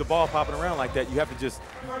offense, you see the ball popping around like that, you have to just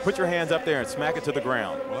put your hands up there and smack it to the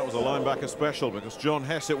ground. Well, that was a linebacker special, because John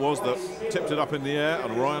Hess it was that tipped it up in the air,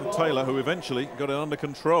 and Ryan Taylor, who eventually got it under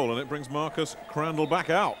control, and it brings Marcus Crandall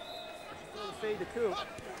back out. Throw the fade to Coop.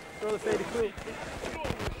 Throw the fade to Coop.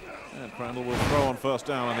 And Crandall will throw on first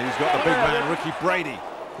down, and he's got the big man, Ricky Brady,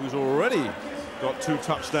 who's already got 2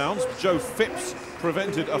 touchdowns. Joe Phipps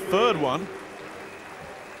prevented a third one.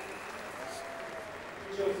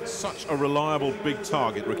 Such a reliable big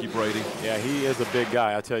target, Ricky Brady. Yeah, he is a big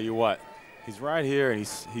guy, I tell you what. He's right here, and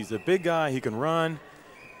he's a big guy, he can run.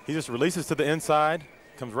 He just releases to the inside,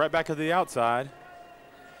 comes right back to the outside.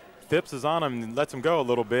 Phipps is on him and lets him go a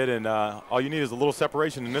little bit, and all you need is a little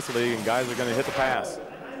separation in this league, and guys are going to hit the pass.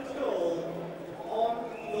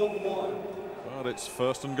 But it's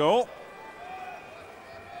first and goal.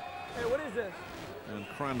 Hey, what is this? And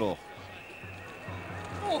Crandall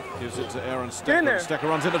gives it to Aaron Stecker. Stecker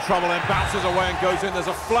runs into trouble and bounces away and goes in. There's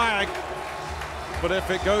a flag. But if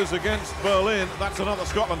it goes against Berlin, that's another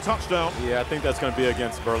Scotland touchdown. Yeah, I think that's going to be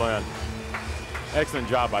against Berlin. Excellent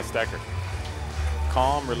job by Stecker.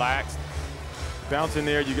 Calm, relaxed. Bounce in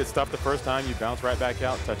there, you get stuffed the first time, you bounce right back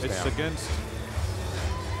out, touchdown. It's against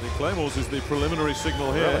the Claymores is the preliminary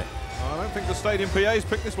signal here. Really? I don't think the stadium PA's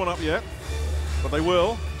picked this one up yet, but they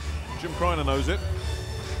will. Jim Kreiner knows it.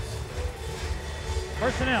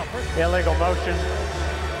 Personnel. Illegal motion,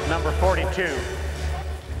 number 42.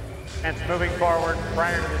 And moving forward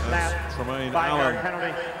prior to the snap. Tremaine 5-yard Allen.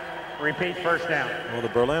 penalty. Repeat first down. Well, the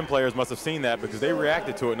Berlin players must have seen that because they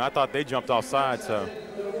reacted to it, and I thought they jumped offside, so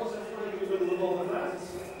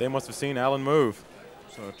they must have seen Allen move.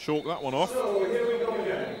 So chalk that one off.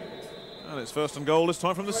 And it's first and goal this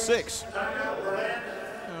time from the 6.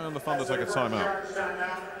 And the Thunder take a timeout.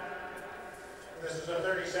 This is a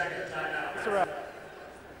 30-second timeout.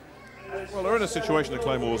 Well, they're in a situation, the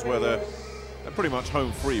Claymores, where they're pretty much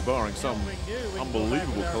home free, barring some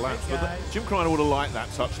unbelievable collapse. But Jim Kreiner would have liked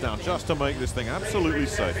that touchdown just to make this thing absolutely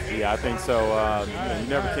safe. Yeah, I think so. You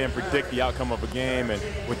never can predict the outcome of a game, and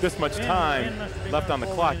with this much time left on the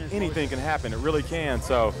clock, anything can happen. It really can.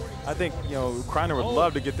 So I think Kreiner would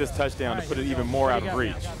love to get this touchdown to put it even more out of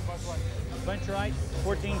reach. Bunch right,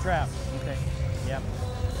 14 trap. Okay. Yep.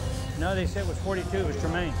 No, they said it was 42. It was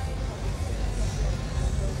Tremaine.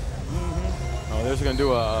 Oh, they're going to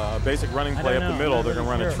do a basic running play up the middle. They're going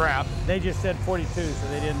to run a trap. They just said 42, so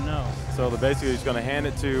they didn't know. So they're basically just going to hand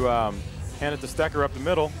it to Stecker up the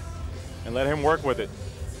middle and let him work with it.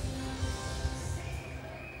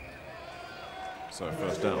 So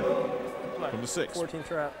first down from the 6. 14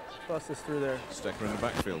 trap. Bust this through there. Stecker in the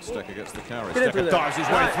backfield. Stecker gets the carry. Get Stecker dives his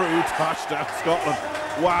way through. Touchdown, Scotland.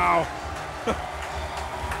 Wow.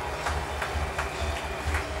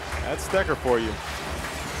 That's Stecker for you.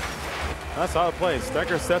 That's how it plays.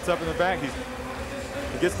 Stecker sets up in the back. He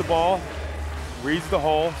gets the ball, reads the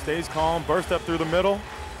hole, stays calm, bursts up through the middle,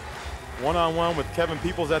 one-on-one with Kevin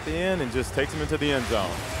Peoples at the end, and just takes him into the end zone.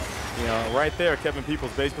 Right there, Kevin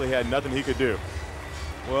Peoples basically had nothing he could do.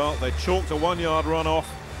 Well, they chalked a 1-yard run off.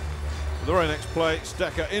 The very next play,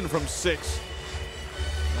 Stecker in from 6.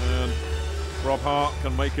 And Rob Hart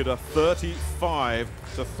can make it a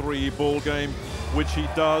 35-3 ball game, which he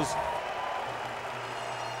does.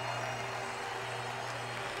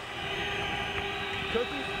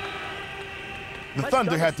 The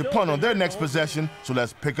Thunder had to punt on their next possession, so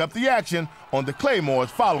let's pick up the action on the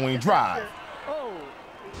Claymores' following drive.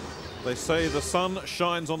 They say the sun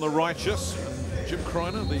shines on the righteous. And Jim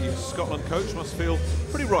Kreiner, the Scotland coach, must feel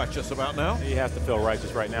pretty righteous about now. He has to feel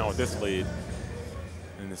righteous right now with this lead.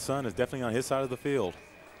 And the sun is definitely on his side of the field.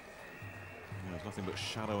 There's nothing but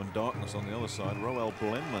shadow and darkness on the other side. Roel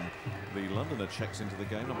Blenman, the Londoner, checks into the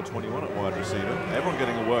game, number 21 at wide receiver. Everyone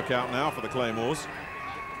getting a workout now for the Claymores.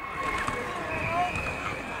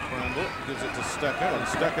 Crandall gives it to Stecker, and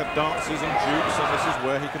Stecker dances and jukes, and this is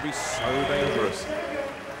where he can be so dangerous.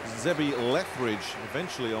 Zebby Lethbridge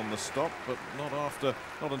eventually on the stop, but not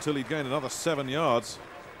until he'd gained another 7 yards.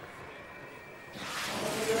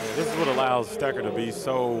 This is what allows Stecker to be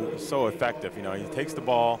so effective. You know, he takes the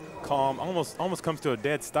ball, calm, almost comes to a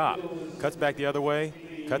dead stop, cuts back the other way,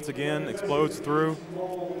 cuts again, explodes through.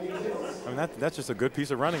 I mean, that's just a good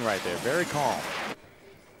piece of running right there. Very calm.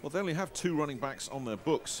 Well, they only have 2 running backs on their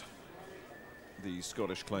books, the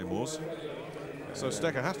Scottish Claymores. So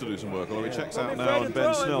Stecker has to do some work, although he checks out now, and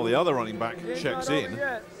Ben Snell, the other running back, checks in.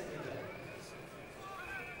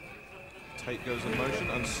 Tate goes in motion,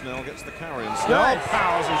 and Snell gets the carry, and Snell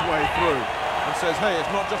powers his way through and says, hey,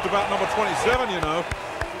 it's not just about number 27, you know.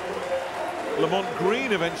 Lamont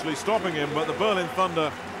Green eventually stopping him, but the Berlin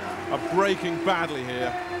Thunder are breaking badly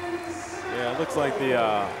here. Yeah, it looks like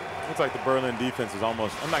the Berlin defense is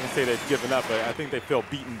almost, I'm not going to say they've given up, but I think they feel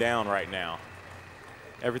beaten down right now.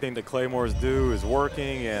 Everything the Claymores do is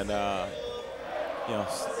working, and you know,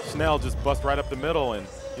 Snell just busts right up the middle, and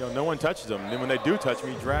you know, no one touches him. And then when they do touch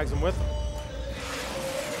him, he drags them with him.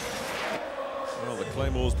 Well, the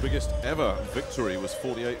Claymores' biggest ever victory was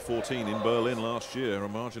 48-14 in Berlin last year, a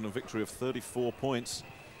margin of victory of 34 points.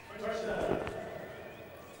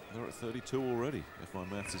 They're at 32 already, if my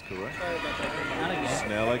maths is correct.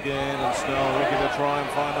 Snell again, and Snell looking to try and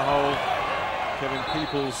find a hole. Kevin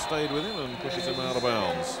Peoples stayed with him and pushes him out of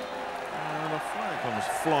bounds. And a flag comes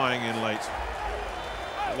flying in late.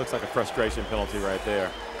 It looks like a frustration penalty right there.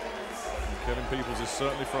 And Kevin Peoples is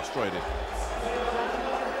certainly frustrated.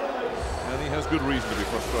 And he has good reason to be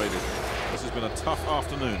frustrated. This has been a tough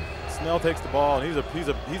afternoon. Snell takes the ball, and he's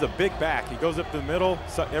a big back. He goes up the middle,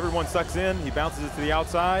 everyone sucks in, he bounces it to the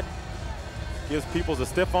outside, gives Peoples a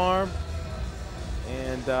stiff arm,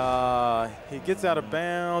 and he gets out of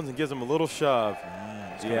bounds and gives him a little shove.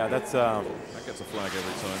 Yeah, that gets a flag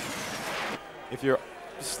every time. If you're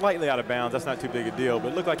slightly out of bounds, that's not too big a deal,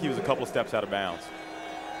 but it looked like he was a couple of steps out of bounds.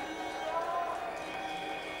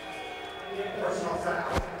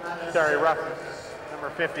 Terry Ruffin, number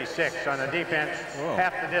 56 on the defense,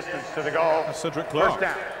 half the distance to the goal. That's Cedric Clark. First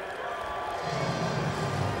down.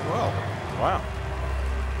 Well, wow.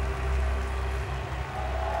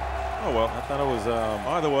 Oh well. I thought it was.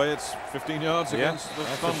 Either way, it's 15 yards against the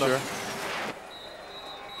Thunder.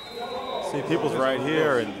 Sure. See, Peoples right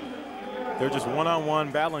here, and they're just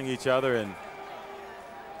one-on-one battling each other, and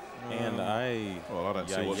I. Well, I don't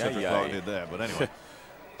see what Cedric Clark did there, but anyway.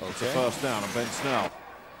 It's a first down, and Ben Snell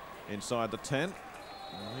inside the 10.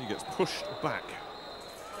 He gets pushed back.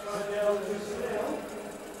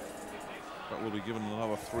 That will be given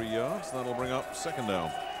another 3 yards. That'll bring up second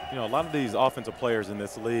down. You know, a lot of these offensive players in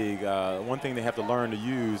this league, one thing they have to learn to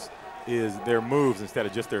use is their moves instead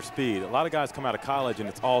of just their speed. A lot of guys come out of college and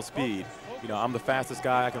it's all speed. You know, I'm the fastest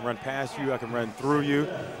guy. I can run past you. I can run through you.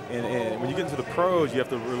 And when you get into the pros, you have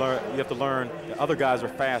to learn that other guys are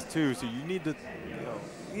fast too. So you need to,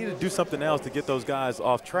 do something else to get those guys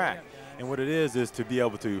off track. And what it is to be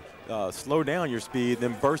able to slow down your speed,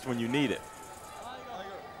 then burst when you need it.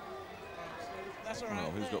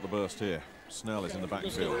 Well, who's got the burst here? Snell is in the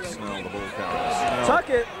backfield. Snell, the ball carrier. Snell Tuck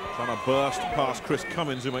it. Trying to burst past Chris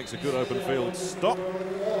Cummins, who makes a good open field stop.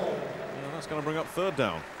 And that's going to bring up third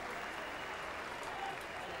down.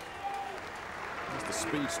 That's the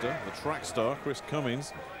speedster, the track star, Chris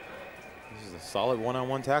Cummins. This is a solid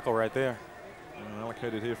one-on-one tackle right there.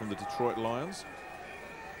 Allocated here from the Detroit Lions.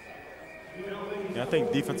 Yeah, I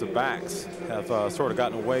think defensive backs have sort of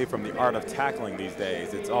gotten away from the art of tackling these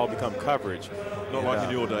days. It's all become coverage. Not like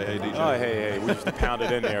in your day, hey, DJ. Oh, hey, we used to pound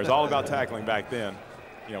it in there. It was all about tackling back then,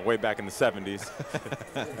 way back in the 70s.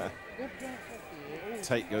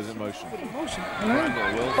 Tate goes in motion.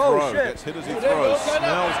 Crandall will throw, gets hit as he throws.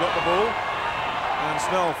 Snell's got the ball. And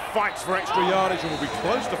Snell fights for extra yardage and will be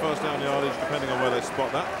close to first down yardage depending on where they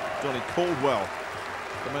spot that. Johnny Caldwell,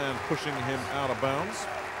 the man pushing him out of bounds.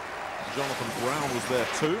 Jonathan Brown was there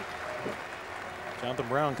too. Jonathan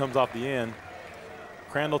Brown comes off the end.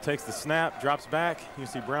 Crandall takes the snap, drops back. You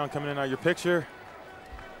see Brown coming in out of your picture.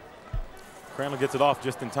 Crandall gets it off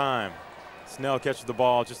just in time. Snell catches the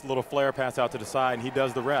ball, just a little flare pass out to the side, and he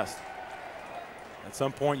does the rest. At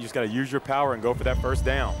some point, you just got to use your power and go for that first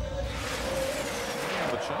down.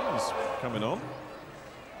 The chains coming on.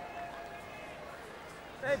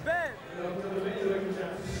 Hey, Ben.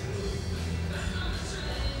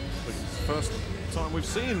 It's the first time we've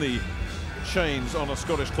seen the chains on a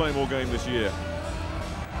Scottish Claymore game this year.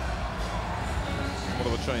 What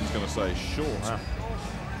are the chains going to say? Short. Wow.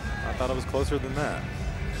 I thought it was closer than that.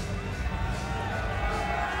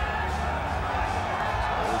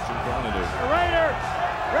 What's you trying to do? Raider!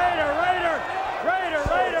 Raider! Raider! Raider!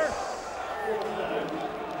 Raider!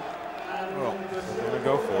 Well, we're going to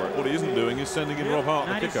go for it. What he isn't doing is sending in Rob Hart,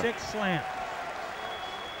 the kicker. 96 slant.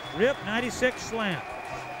 Rip, 96 slant.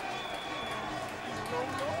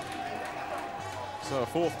 So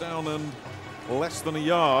 4th down and less than a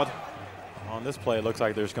yard. On this play, it looks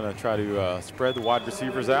like they're just going to try to spread the wide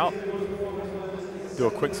receivers out. Do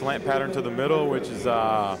a quick slant pattern to the middle, which is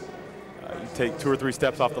you take 2 or 3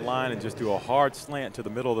 steps off the line and just do a hard slant to the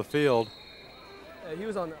middle of the field. Yeah, he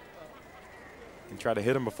was on the. And try to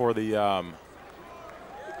hit him before the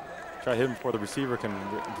receiver can,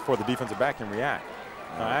 before the defensive back can react.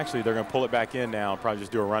 Actually, they're going to pull it back in now and probably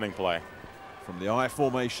just do a running play. From the I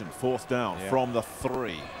formation, 4th down from the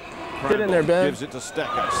 3. Get in there, Ben. Gives it to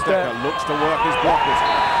Stecker. Stecker looks to work his blockers.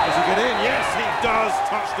 Does he get in? Yes, he does.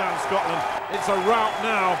 Touchdown, Scotland. It's a rout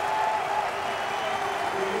now.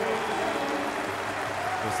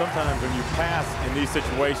 And sometimes when you pass in these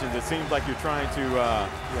situations, it seems like you're trying to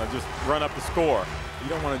just run up the score.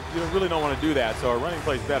 You really don't want to do that. So a running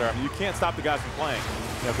play is better. I mean, you can't stop the guys from playing.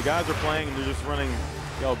 If the guys are playing and they're just running,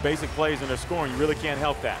 basic plays and they're scoring, you really can't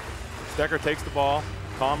help that. Stecker takes the ball,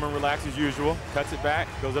 calm and relaxed as usual, cuts it back,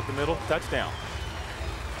 goes up the middle, touchdown.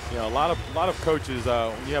 A lot of coaches,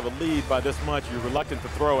 when you have a lead by this much, you're reluctant to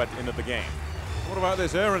throw at the end of the game. What about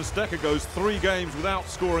this? Aaron Stecker goes 3 games without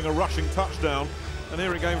scoring a rushing touchdown. And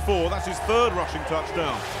here in game 4, that's his 3rd rushing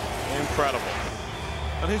touchdown. Incredible.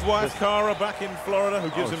 And his wife, Cara, back in Florida, who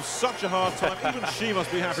gives him such a hard time. Even she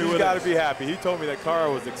must be happy with it. She's got to be happy. He told me that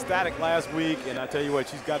Cara was ecstatic last week, and I tell you what,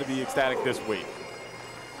 she's got to be ecstatic this week.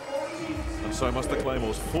 And so must the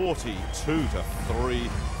Claymores, 42-3.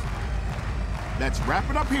 Let's wrap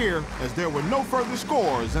it up here, as there were no further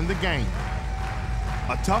scores in the game.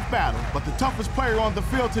 A tough battle, but the toughest player on the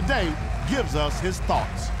field today gives us his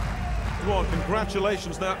thoughts. Well,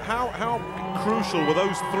 congratulations. Now, how crucial were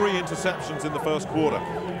those 3 interceptions in the first quarter?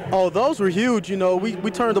 Oh, those were huge.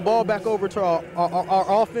 We turned the ball back over to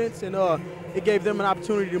our offense, and it gave them an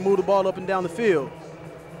opportunity to move the ball up and down the field.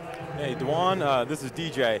 Hey, Dwan, this is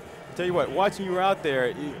DJ. I tell you what, watching you out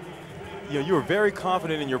there, you were very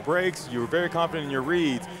confident in your breaks. You were very confident in your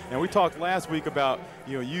reads. And we talked last week about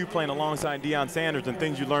you playing alongside Deion Sanders and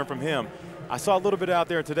things you learned from him. I saw a little bit out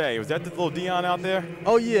there today. Was that the little Deion out there?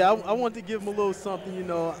 Oh, yeah. I wanted to give him a little something,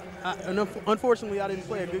 and unfortunately, I didn't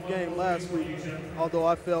play a good game last week, although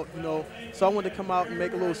I felt, so I wanted to come out and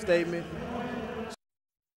make a little statement,